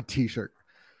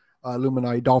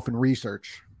 Illuminati dolphin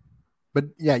research. But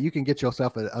yeah, you can get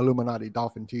yourself an Illuminati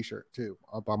dolphin t-shirt too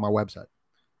up on my website.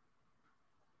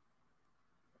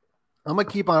 I'm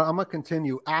gonna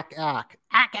continue. Ack.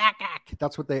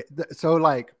 That's what so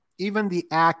like even the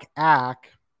ack,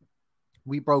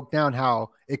 we broke down how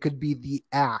it could be the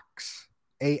axe,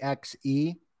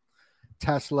 A-X-E.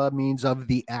 Tesla means of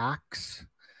the axe.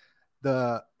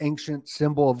 The ancient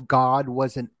symbol of God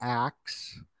was an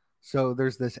axe. So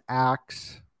there's this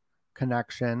axe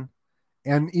connection.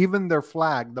 And even their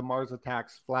flag, the Mars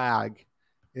Attacks flag,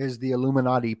 is the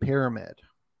Illuminati pyramid,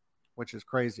 which is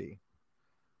crazy.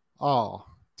 Oh,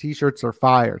 t-shirts are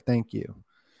fire. Thank you.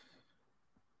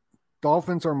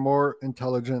 Dolphins are more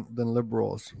intelligent than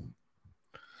liberals.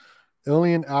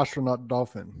 Alien astronaut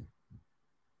dolphin.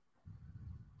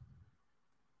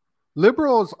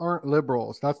 Liberals aren't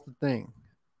liberals. That's the thing.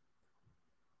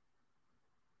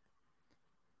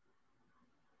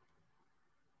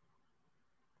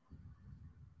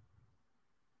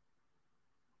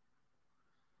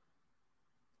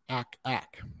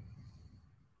 Ack.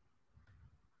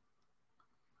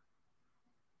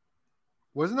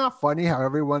 Wasn't that funny how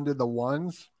everyone did the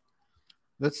ones?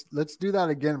 Let's do that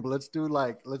again, but let's do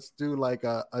like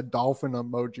a dolphin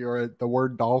emoji or the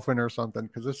word dolphin or something,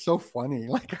 because it's so funny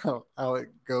like how it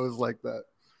goes like that.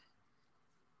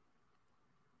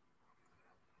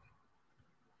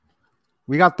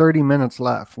 We got 30 minutes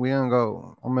left. I'm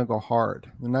gonna go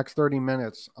hard. The next 30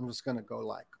 minutes, I'm just gonna go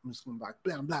like blah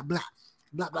blah blah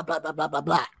blah blah blah blah blah blah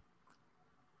blah.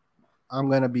 I'm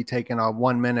going to be taking a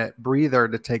 1 minute breather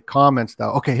to take comments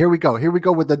though. Okay, here we go. Here we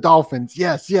go with the dolphins.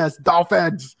 Yes,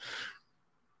 dolphins.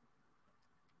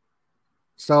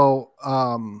 So,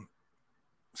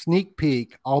 sneak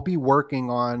peek, I'll be working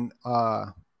on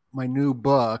my new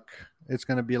book. It's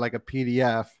going to be like a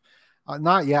PDF.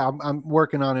 I'm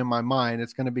working on it in my mind.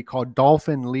 It's going to be called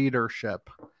Dolphin Leadership.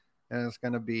 And it's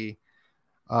going to be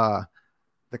the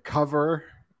cover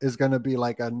is going to be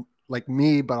like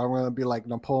me, but I'm going to be like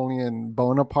Napoleon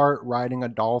Bonaparte riding a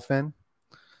dolphin.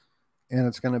 And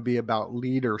it's going to be about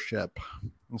leadership.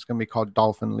 It's going to be called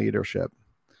Dolphin Leadership.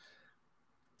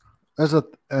 There's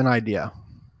an idea.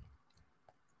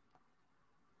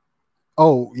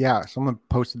 Oh, yeah. Someone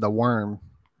posted the worm.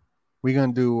 We're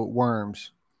going to do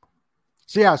worms.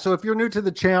 So, yeah. So if you're new to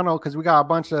the channel, because we got a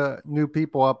bunch of new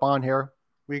people up on here,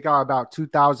 we got about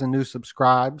 2,000 new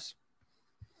subscribes.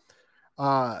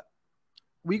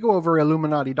 we go over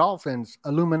Illuminati dolphins,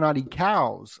 Illuminati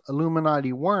cows,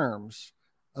 Illuminati worms,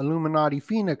 Illuminati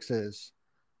phoenixes,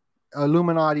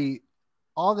 Illuminati,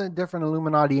 all the different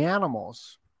Illuminati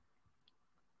animals.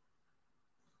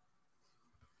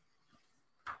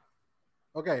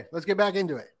 Okay, let's get back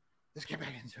into it.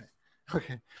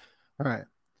 Okay. All right.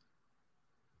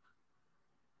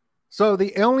 So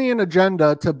the alien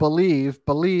agenda to believe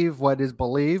what is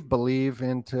believe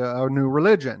into a new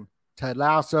religion. Ted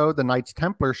Lasso, the Knights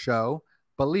Templar show,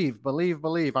 believe.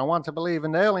 I want to believe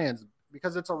in aliens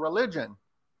because it's a religion.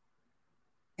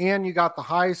 And you got the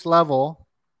highest level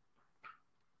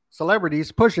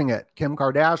celebrities pushing it. Kim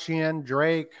Kardashian,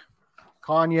 Drake,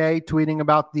 Kanye tweeting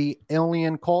about the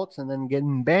alien cults and then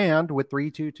getting banned with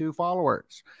 322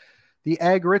 followers. The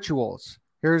egg rituals.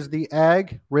 Here's the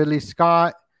egg, Ridley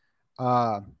Scott,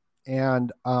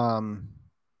 and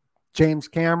James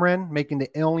Cameron making the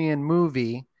Alien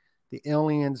movie, the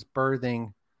aliens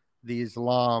birthing the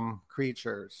Islam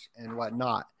creatures and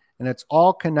whatnot. And it's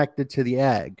all connected to the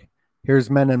egg. Here's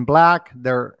Men in Black.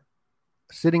 They're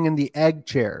sitting in the egg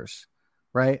chairs,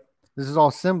 right? This is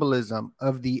all symbolism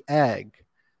of the egg.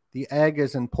 The egg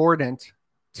is important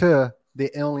to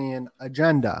the alien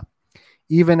agenda.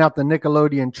 Even at the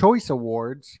Nickelodeon Choice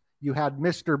Awards, you had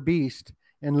Mr. Beast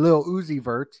and Lil Uzi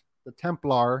Vert, the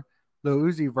Templar, Lil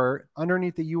Uzi Vert,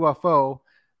 underneath the UFO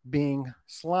being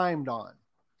slimed on.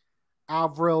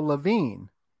 Avril Lavigne,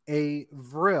 a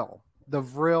Vril, the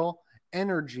Vril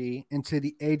energy into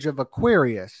the age of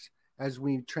Aquarius. As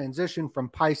we transition from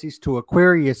Pisces to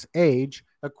Aquarius age,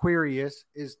 Aquarius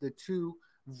is the two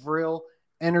Vril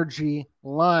energy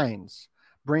lines,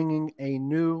 bringing a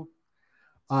new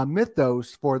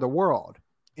mythos for the world.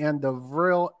 And the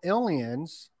Vril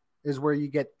aliens is where you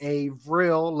get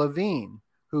Avril Lavigne,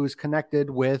 who is connected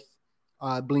with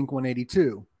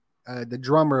Blink-182. The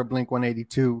drummer of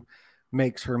Blink-182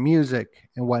 makes her music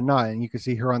and whatnot. And you can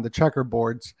see her on the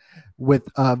checkerboards with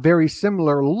a very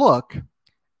similar look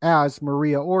as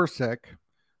Maria Orsic,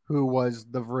 who was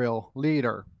the Vril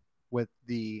leader, with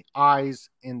the eyes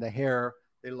and the hair.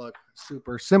 They look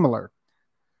super similar.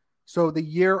 So the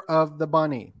year of the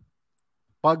bunny.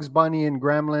 Bugs Bunny and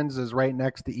Gremlins is right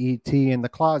next to E.T. in the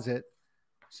closet.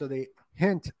 So they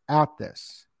hint at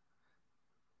this.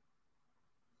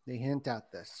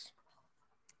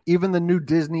 Even the new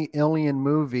Disney alien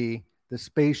movie, the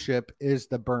spaceship is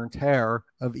the burnt hair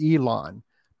of Elon.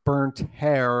 Burnt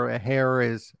hair, a hair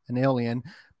is an alien.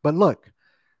 But look,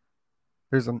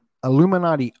 there's an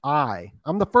Illuminati eye.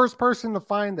 I'm the first person to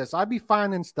find this. I'd be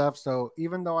finding stuff. So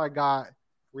even though I got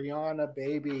Rihanna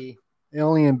baby,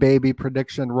 alien baby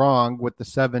prediction wrong with the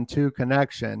 7-2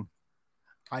 connection,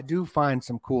 I do find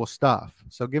some cool stuff.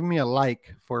 So give me a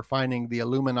like for finding the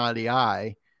Illuminati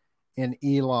eye in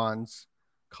Elon's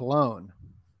cologne.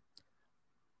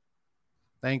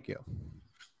 Thank you.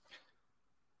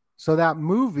 So that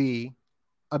movie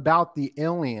about the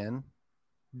alien,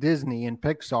 Disney and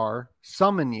Pixar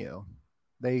summon you.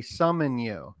 They summon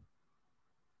you.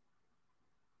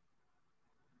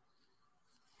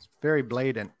 It's very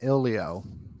blatant. Ilio,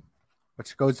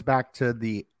 which goes back to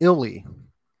the Ili,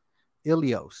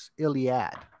 Ilios,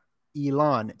 Iliad,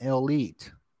 Elon,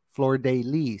 Elite, Fleur de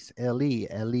Lis, Eli,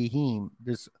 Elihim.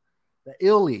 There's the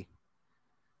Ili.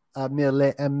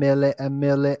 Amile, Amile,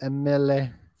 Amile,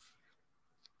 Amile.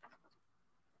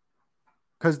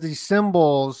 Because these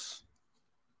symbols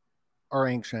are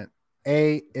ancient.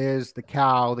 A is the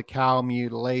cow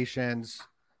mutilations,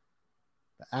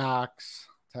 the axe,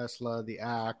 Tesla, the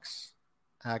axe,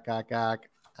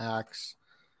 axe.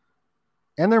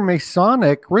 And they're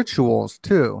Masonic rituals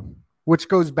too, which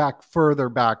goes back further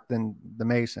back than the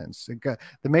Masons.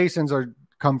 The Masons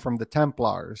come from the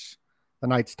Templars, the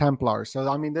Knights Templars. So,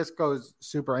 I mean, this goes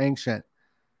super ancient.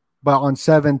 But on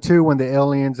 7-2, when the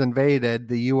aliens invaded,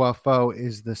 the UFO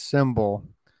is the symbol,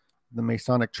 the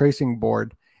Masonic tracing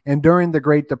board. And during the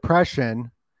Great Depression,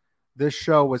 this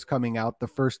show was coming out, the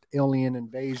first alien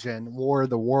invasion, War of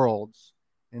the Worlds,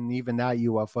 and even that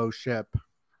UFO ship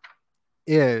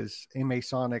is a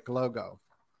Masonic logo.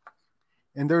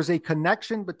 And there's a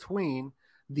connection between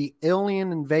the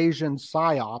alien invasion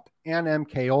PSYOP and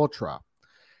MK Ultra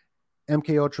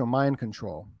mind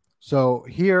control. So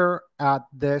here at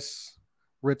this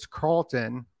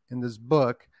Ritz-Carlton in this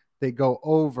book, they go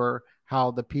over how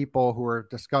the people who are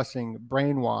discussing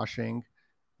brainwashing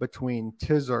between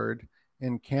Tizard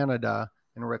in Canada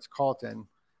and Ritz-Carlton.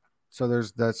 So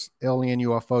there's this alien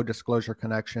UFO disclosure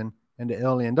connection and the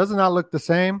alien. Does it not look the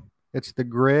same? It's the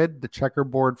grid, the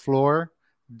checkerboard floor,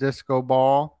 disco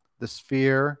ball, the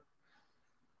sphere.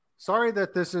 Sorry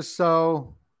that this is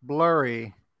so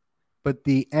blurry, but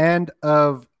the end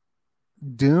of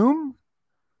Doom,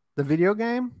 the video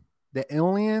game, the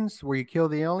aliens, where you kill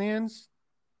the aliens,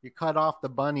 you cut off the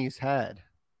bunny's head.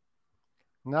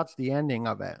 And that's the ending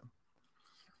of it.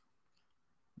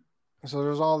 So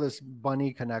there's all this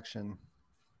bunny connection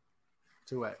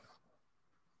to it.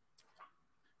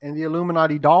 And the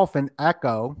Illuminati dolphin,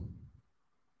 Echo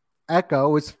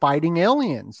is fighting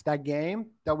aliens. That game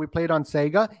that we played on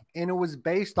Sega, and it was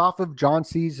based off of John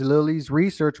C. Lilly's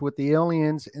research with the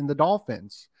aliens and the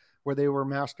dolphins, where they were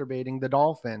masturbating the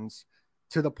dolphins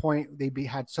to the point they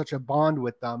had such a bond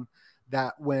with them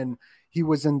that when he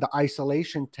was in the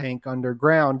isolation tank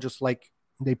underground, just like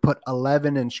they put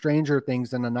 11 in Stranger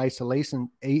Things in an isolation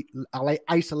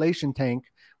tank,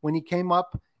 when he came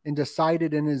up and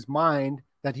decided in his mind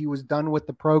that he was done with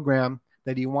the program,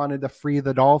 that he wanted to free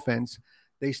the dolphins,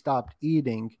 they stopped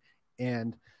eating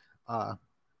and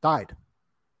died.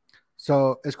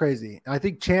 So it's crazy. I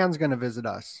think Chan's going to visit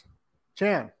us.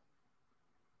 Chan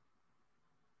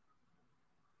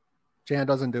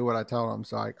doesn't do what I tell him,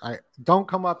 so I don't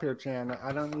come up here, Chan.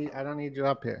 I don't need you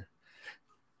up here.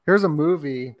 Here's a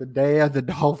movie, The Day of the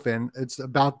Dolphin. It's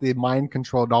about the mind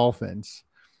control dolphins,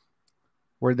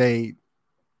 where they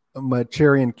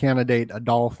Manchurian candidate a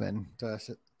dolphin to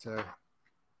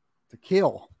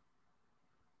kill.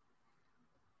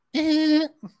 Yeah,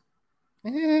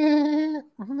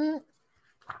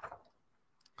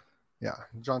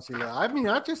 John C. I mean,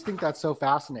 I just think that's so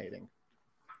fascinating.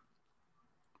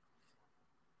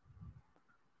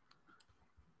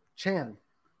 Chan,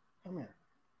 come here.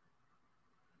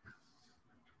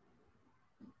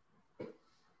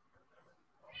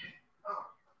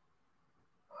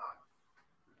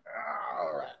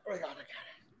 All right, we got it.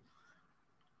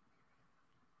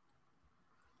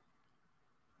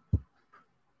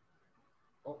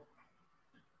 Oh.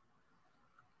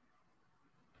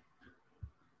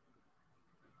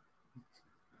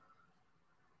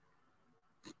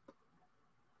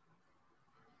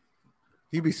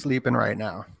 He'd be sleeping right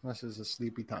now. This is a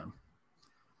sleepy time.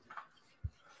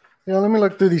 Yeah, let me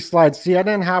look through these slides. See, I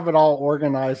didn't have it all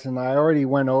organized, and I already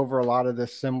went over a lot of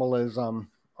this symbolism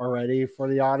already for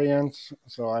the audience.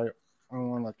 So I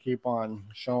want to keep on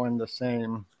showing the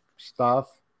same stuff.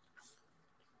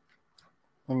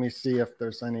 Let me see if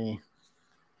there's any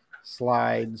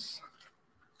slides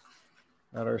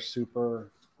that are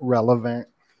super relevant.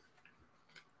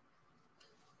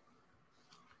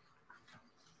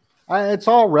 It's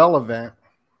all relevant.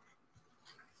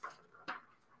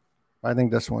 I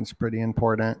think this one's pretty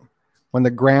important. When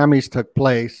the Grammys took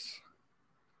place.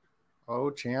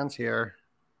 Oh, Chan's here.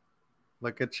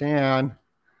 Look at Chan.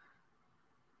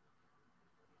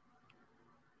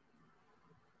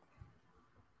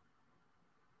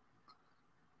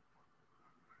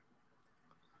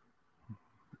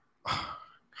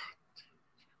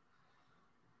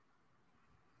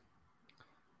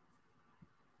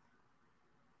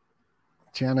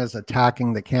 Chan is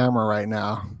attacking the camera right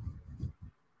now.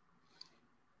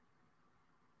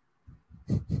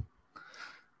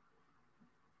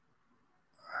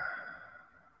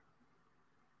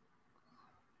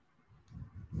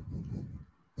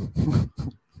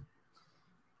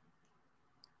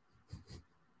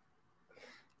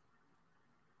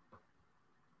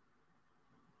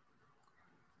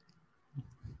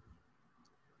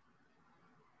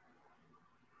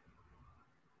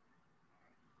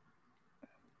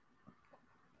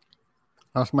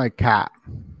 That's my cat.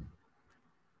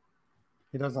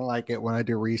 He doesn't like it when I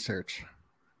do research.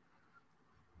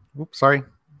 Oops, sorry.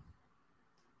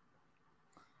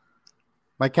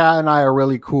 My cat and I are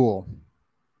really cool.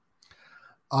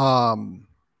 I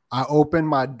opened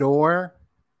my door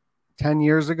 10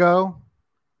 years ago,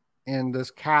 and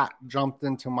this cat jumped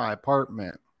into my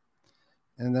apartment.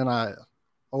 And then I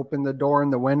opened the door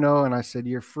and the window, and I said,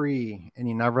 "You're free." And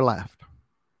he never left.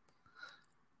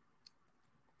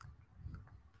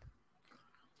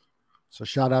 So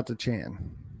shout out to Chan.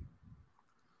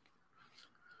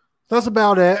 That's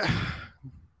about it.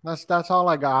 That's all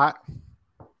I got.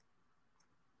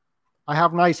 I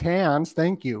have nice hands.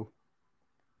 Thank you.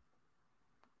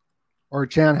 Or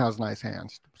Chan has nice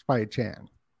hands. It's probably Chan.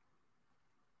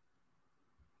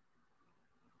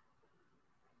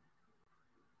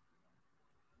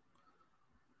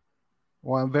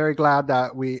 Well, I'm very glad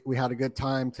that we had a good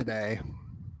time today.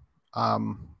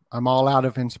 I'm all out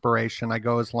of inspiration. I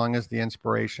go as long as the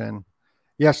inspiration.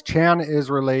 Yes, Chan is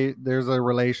related. There's a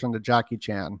relation to Jackie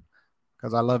Chan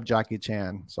because I love Jackie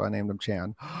Chan, so I named him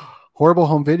Chan. Horrible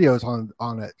Home Videos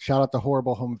on it. Shout out to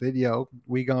Horrible Home Video.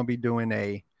 We're gonna be doing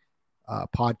a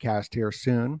podcast here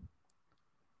soon.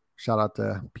 Shout out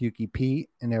to Pukey Pete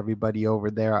and everybody over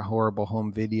there at Horrible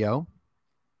Home Video.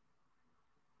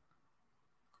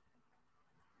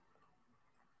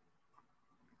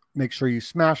 make sure you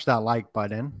smash that like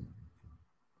button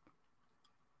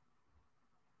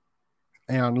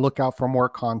and look out for more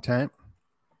content.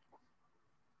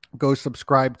 Go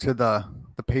subscribe to the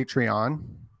Patreon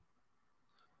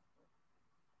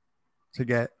to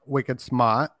get wicked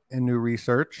smart and new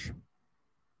research.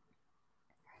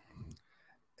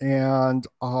 And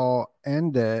I'll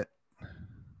end it.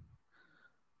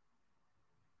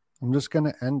 I'm just going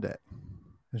to end it.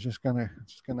 It's just going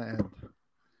to end.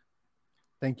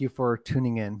 Thank you for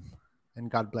tuning in, and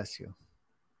God bless you.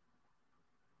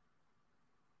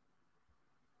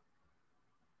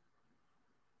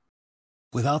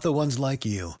 Without the ones like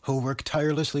you, who work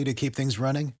tirelessly to keep things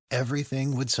running,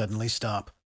 everything would suddenly stop.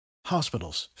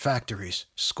 Hospitals, factories,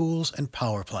 schools, and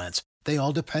power plants, they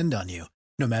all depend on you.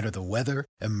 No matter the weather,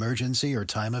 emergency, or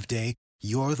time of day,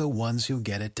 you're the ones who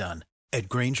get it done. At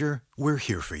Grainger, we're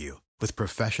here for you with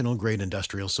professional-grade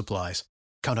industrial supplies.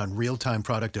 Count on real-time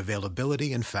product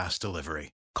availability and fast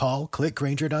delivery. Call, click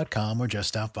Grainger.com, or just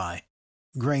stop by.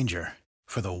 Grainger,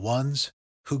 for the ones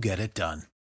who get it done.